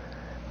temple?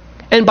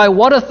 And by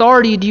what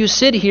authority do you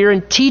sit here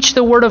and teach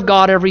the word of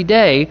God every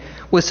day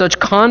with such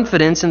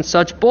confidence and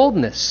such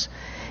boldness?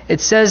 It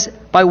says,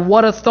 by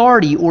what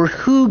authority or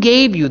who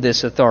gave you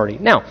this authority?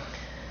 Now,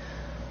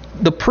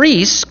 the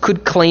priests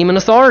could claim an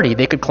authority.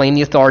 They could claim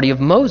the authority of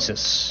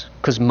Moses,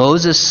 because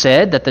Moses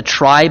said that the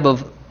tribe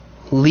of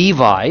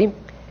Levi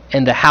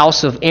and the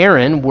house of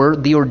Aaron were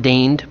the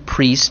ordained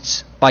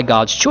priests by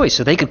God's choice.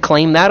 So they could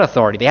claim that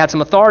authority. They had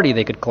some authority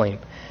they could claim.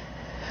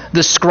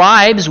 The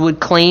scribes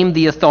would claim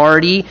the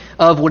authority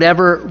of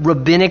whatever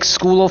rabbinic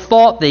school of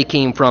thought they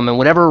came from and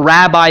whatever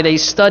rabbi they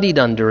studied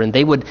under. And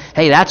they would,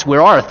 hey, that's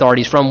where our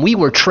authority is from. We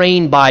were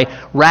trained by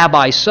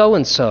Rabbi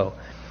so-and-so.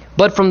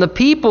 But from the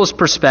people's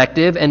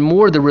perspective, and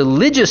more the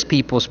religious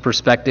people's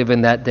perspective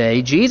in that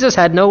day, Jesus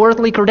had no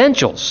earthly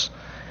credentials.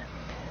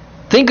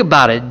 Think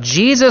about it.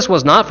 Jesus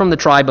was not from the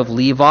tribe of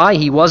Levi.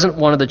 He wasn't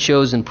one of the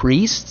chosen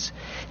priests.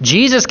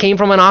 Jesus came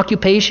from an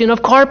occupation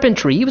of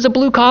carpentry. He was a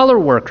blue-collar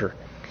worker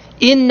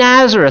in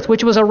Nazareth,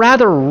 which was a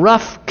rather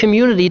rough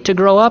community to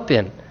grow up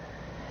in.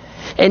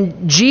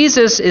 And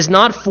Jesus is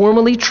not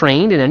formally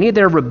trained in any of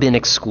their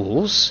rabbinic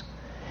schools.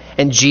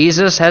 And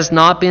Jesus has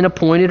not been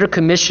appointed or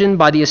commissioned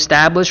by the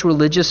established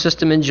religious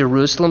system in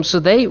Jerusalem. So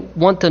they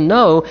want to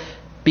know,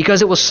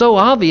 because it was so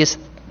obvious,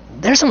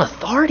 there's some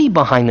authority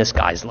behind this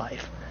guy's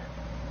life.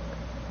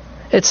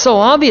 It's so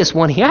obvious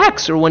when he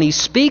acts or when he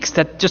speaks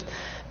that just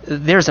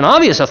there's an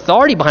obvious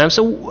authority behind him.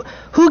 So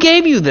who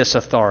gave you this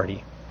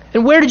authority?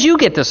 And where did you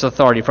get this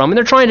authority from? And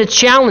they're trying to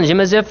challenge him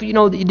as if,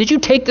 did you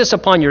take this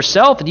upon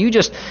yourself? Did you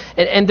just...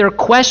 And they're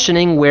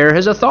questioning where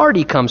his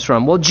authority comes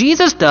from. Well,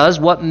 Jesus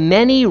does what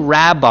many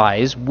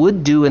rabbis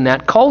would do in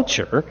that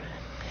culture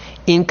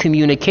in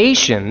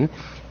communication.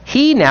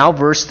 He now,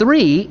 verse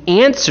 3,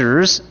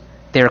 answers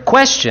their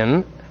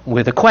question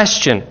with a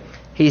question.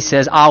 he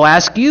says, I'll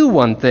ask you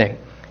one thing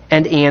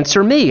and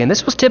answer me. And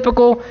this was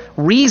typical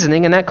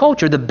reasoning in that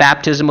culture. The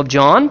baptism of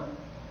John,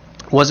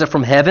 was it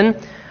from heaven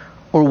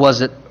or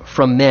was it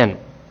from men?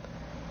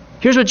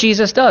 Here's what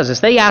Jesus does. As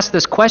they ask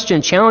this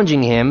question,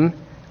 challenging him,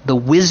 the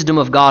wisdom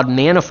of God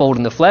manifold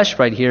in the flesh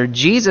right here,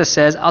 Jesus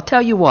says, I'll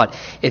tell you what,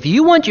 if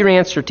you want your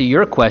answer to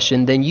your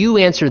question, then you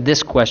answer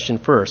this question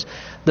first.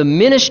 The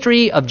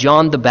ministry of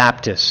John the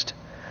Baptist,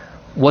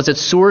 was it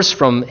sourced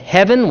from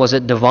heaven? Was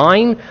it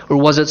divine? Or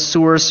was it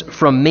sourced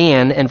from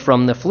man and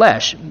from the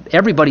flesh?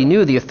 Everybody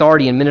knew the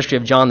authority and ministry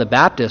of John the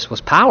Baptist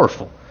was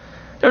powerful.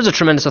 There was a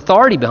tremendous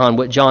authority behind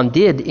what John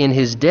did in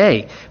his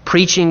day,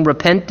 preaching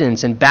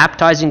repentance and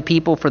baptizing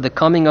people for the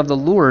coming of the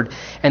Lord.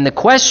 And the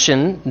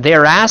question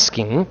they're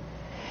asking,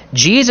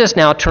 Jesus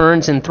now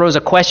turns and throws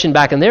a question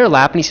back in their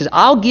lap, and he says,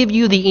 I'll give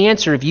you the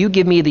answer if you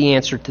give me the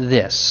answer to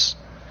this.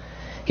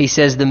 He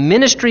says, the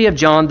ministry of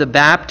John the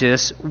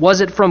Baptist, was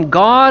it from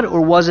God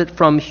or was it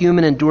from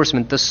human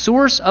endorsement? The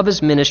source of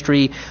his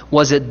ministry,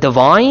 was it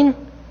divine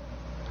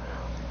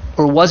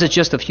or was it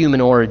just of human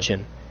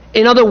origin?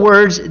 In other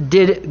words,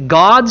 did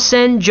God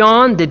send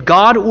John? Did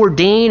God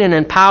ordain and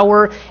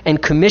empower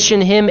and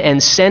commission him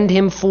and send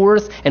him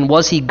forth? And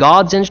was he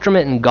God's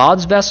instrument and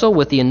God's vessel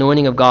with the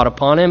anointing of God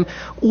upon him?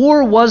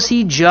 Or was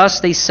he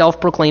just a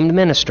self-proclaimed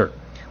minister?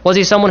 Was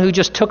he someone who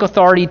just took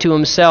authority to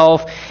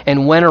himself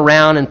and went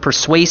around in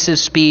persuasive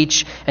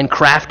speech and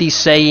crafty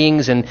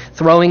sayings and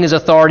throwing his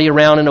authority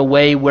around in a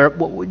way where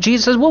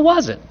Jesus says, what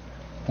was it?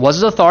 Was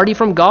his authority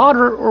from God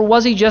or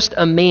was he just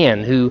a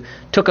man who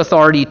took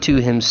authority to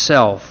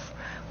himself?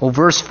 Well,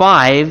 verse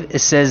 5, it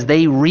says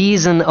they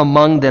reason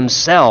among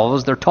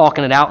themselves. They're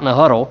talking it out in a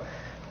huddle.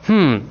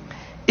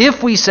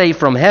 If we say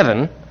from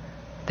heaven,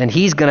 then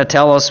he's going to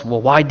tell us,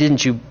 well, why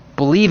didn't you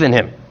believe in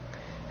him?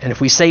 And if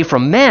we say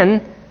from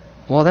men,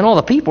 well, then all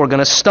the people are going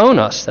to stone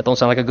us. That don't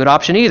sound like a good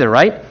option either,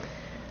 right?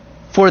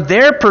 For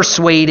they're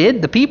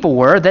persuaded, the people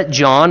were, that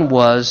John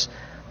was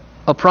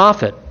a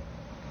prophet.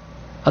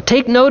 Now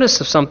take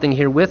notice of something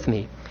here with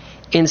me.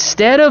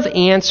 Instead of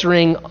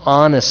answering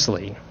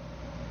honestly,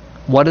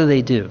 what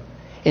do?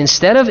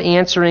 Instead of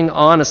answering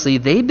honestly,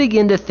 they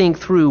begin to think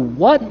through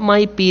what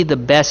might be the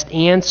best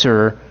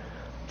answer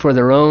for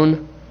their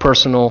own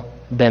personal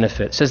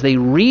benefit. It says they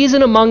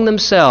reason among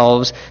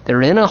themselves.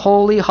 They're in a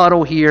holy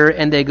huddle here,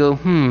 and they go,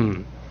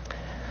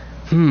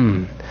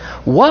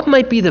 what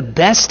might be the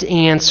best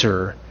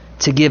answer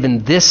to give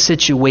in this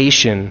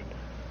situation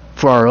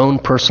for our own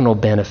personal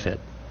benefit?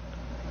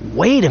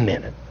 Wait a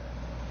minute.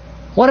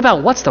 What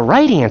about what's the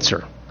right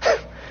answer?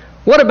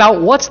 What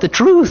about what's the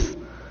truth?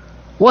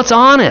 What's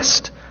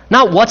honest?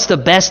 Not what's the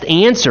best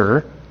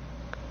answer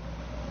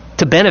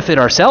to benefit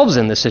ourselves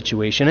in this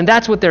situation. And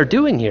that's what they're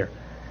doing here.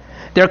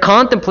 They're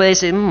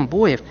contemplating,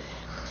 we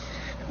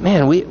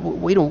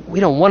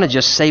don't want to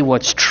just say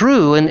what's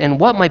true and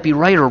what might be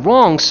right or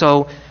wrong.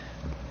 So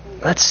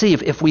let's see,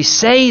 if we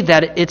say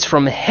that it's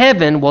from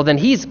heaven, well then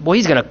he's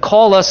going to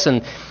call us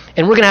and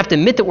we're going to have to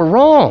admit that we're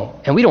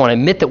wrong. And we don't want to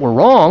admit that we're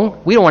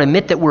wrong. We don't want to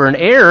admit that we're in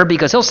error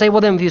because he'll say,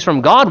 well then if he's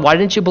from God, why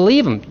didn't you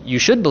believe him? You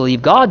should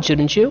believe God,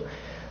 shouldn't you?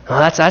 No,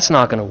 that's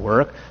not going to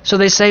work. So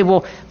they say,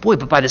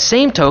 but by the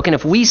same token,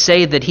 if we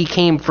say that he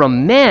came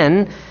from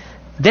men,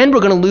 then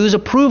we're going to lose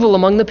approval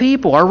among the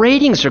people. Our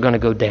ratings are going to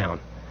go down.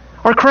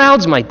 Our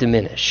crowds might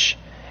diminish.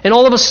 And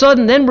all of a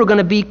sudden, then we're going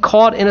to be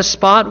caught in a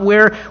spot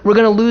where we're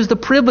going to lose the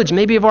privilege,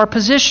 maybe of our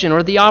position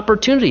or the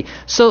opportunity.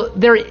 So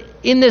they're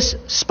in this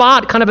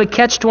spot, kind of a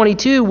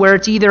catch-22, where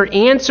it's either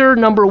answer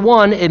number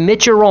one,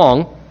 admit you're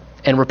wrong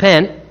and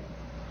repent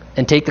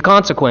and take the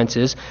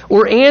consequences,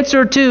 or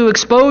answer two,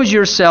 expose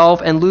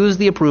yourself and lose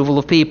the approval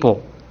of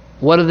people.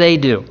 What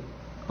do?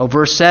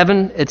 Verse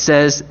 7, it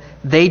says,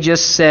 they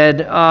just said,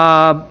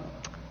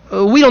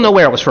 we don't know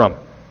where it was from.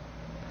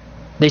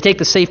 They take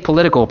the safe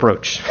political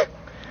approach.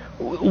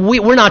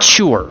 We're not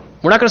sure.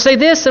 We're not going to say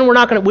this, and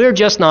we're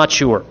just not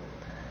sure.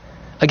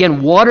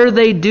 Again, what are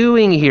they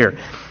doing here?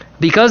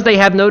 Because they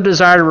have no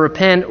desire to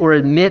repent or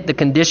admit the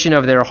condition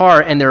of their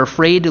heart, and they're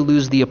afraid to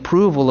lose the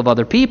approval of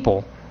other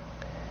people,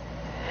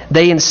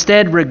 they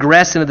instead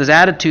regress into this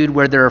attitude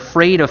where they're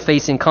afraid of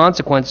facing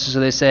consequences. So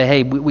they say,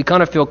 hey, we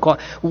kind of feel caught.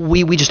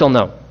 We just don't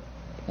know.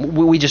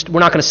 We're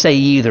not going to say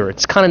either.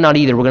 It's kind of not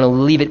either. We're going to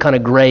leave it kind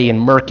of gray and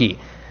murky.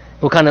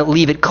 We'll kind of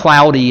leave it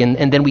cloudy,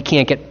 and then we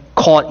can't get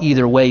caught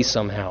either way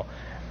somehow.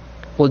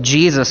 Well,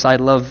 Jesus, I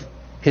love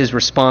his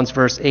response,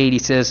 verse 8. He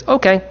says,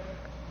 okay,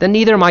 then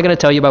neither am I going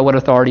to tell you by what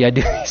authority I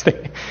do these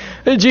things.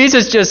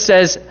 Jesus just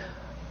says,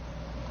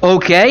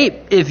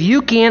 okay, if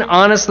you can't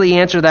honestly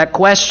answer that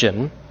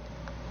question,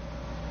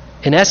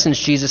 in essence,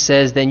 Jesus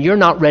says, then you're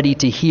not ready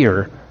to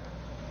hear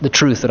the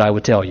truth that I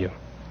would tell you.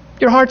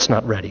 Your heart's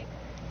not ready.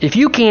 If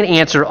you can't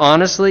answer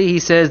honestly, he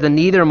says, then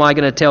neither am I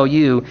going to tell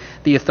you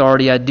the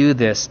authority I do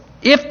this.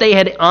 If they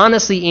had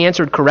honestly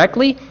answered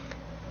correctly,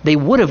 they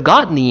would have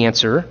gotten the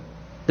answer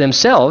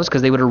themselves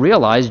because they would have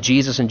realized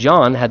Jesus and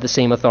John had the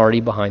same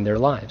authority behind their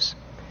lives.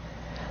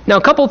 Now,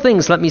 a couple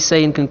things, let me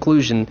say in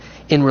conclusion,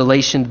 in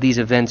relation to these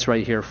events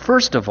right here.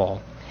 First of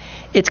all,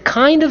 it's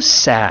kind of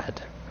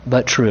sad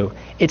but true.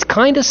 It's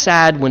kind of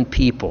sad when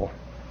people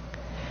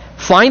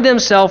find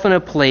themselves in a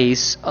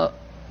place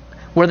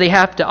where they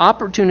have the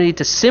opportunity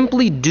to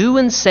simply do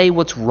and say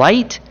what's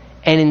right,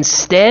 and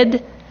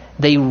instead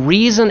they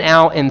reason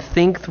out and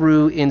think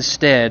through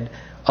instead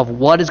of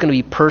what is going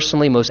to be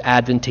personally most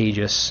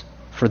advantageous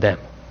for them.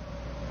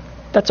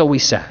 That's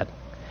always sad.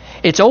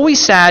 It's always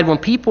sad when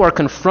people are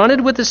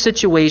confronted with a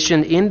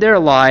situation in their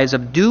lives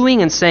of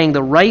doing and saying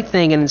the right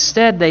thing, and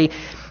instead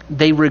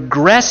they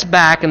regress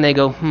back and they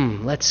go,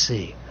 let's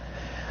see.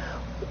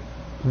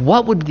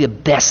 What would be the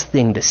best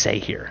thing to say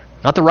here?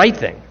 Not the right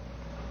thing.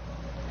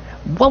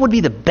 What would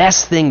be the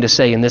best thing to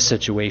say in this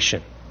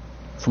situation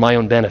for my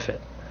own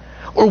benefit?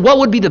 Or what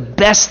would be the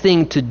best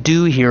thing to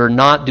do here or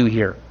not do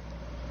here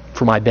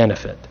for my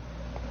benefit?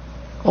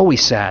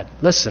 Always sad.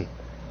 Listen,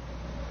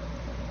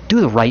 do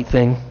the right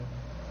thing.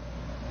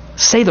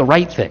 Say the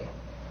right thing.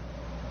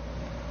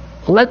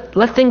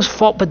 Let things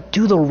fall, but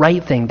do the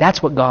right thing.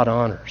 That's what God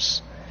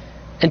honors.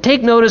 And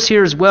take notice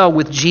here as well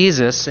with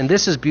Jesus, and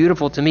this is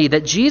beautiful to me,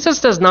 that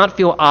Jesus does not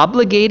feel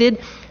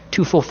obligated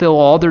to fulfill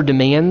all their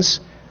demands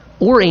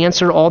or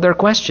answer all their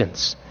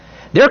questions.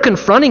 They're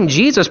confronting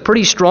Jesus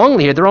pretty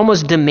strongly here. They're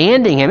almost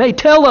demanding him, hey,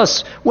 tell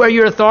us where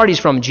your authority is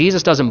from.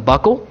 Jesus doesn't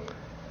buckle.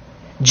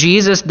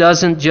 Jesus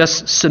doesn't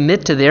just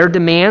submit to their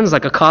demands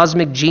like a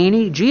cosmic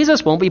genie.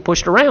 Jesus won't be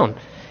pushed around.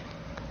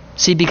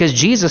 See, because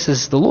Jesus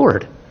is the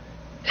Lord,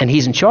 and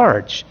he's in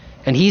charge,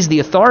 and he's the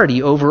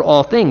authority over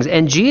all things.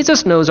 And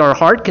Jesus knows our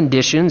heart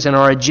conditions and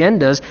our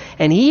agendas,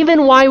 and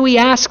even why we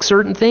ask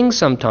certain things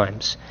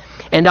sometimes.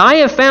 And I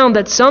have found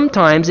that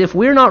sometimes if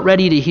we're not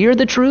ready to hear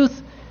the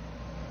truth,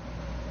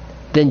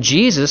 then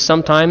Jesus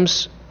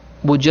sometimes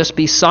will just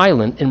be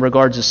silent in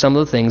regards to some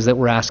of the things that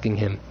we're asking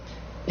him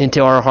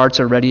until our hearts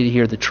are ready to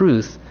hear the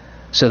truth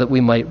so that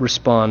we might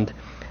respond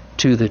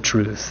to the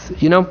truth.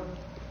 You know,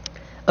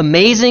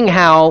 amazing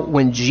how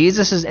when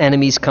Jesus'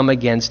 enemies come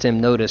against him,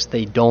 notice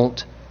they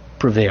don't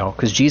prevail.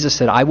 Because Jesus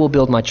said, I will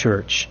build my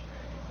church,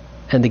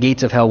 and the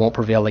gates of hell won't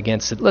prevail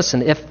against it.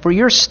 Listen, if for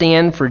your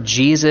stand for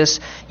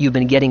Jesus, you've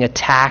been getting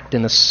attacked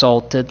and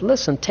assaulted,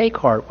 listen, take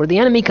heart. Where the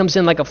enemy comes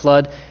in like a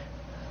flood,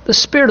 the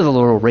Spirit of the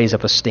Lord will raise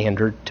up a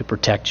standard to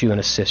protect you and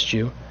assist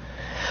you.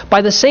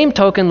 By the same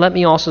token, let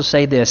me also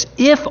say this.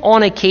 If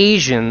on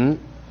occasion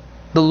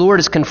the Lord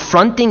is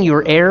confronting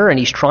your error and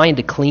he's trying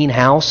to clean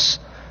house,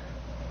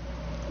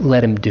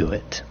 let him do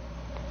it.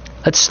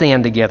 Let's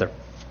stand together.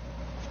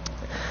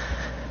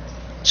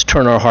 Let's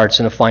turn our hearts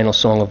in a final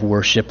song of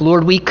worship.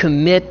 Lord, we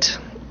commit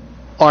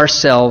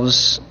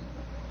ourselves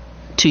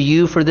to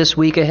you for this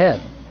week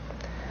ahead.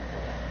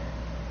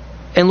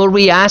 And Lord,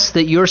 we ask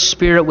that your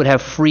Spirit would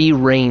have free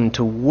reign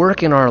to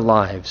work in our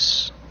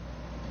lives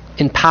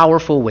in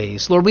powerful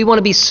ways. Lord, we want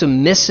to be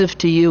submissive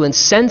to you and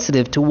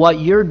sensitive to what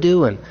you're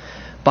doing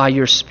by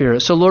your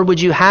Spirit. So Lord, would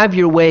you have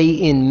your way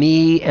in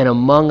me and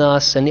among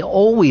us, and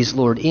always,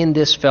 Lord, in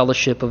this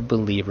fellowship of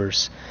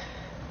believers.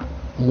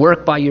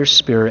 Work by your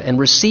Spirit and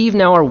receive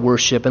now our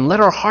worship, and let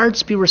our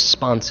hearts be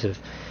responsive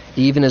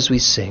even as we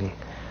sing.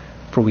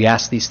 For we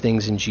ask these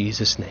things in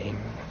Jesus' name.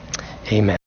 Amen.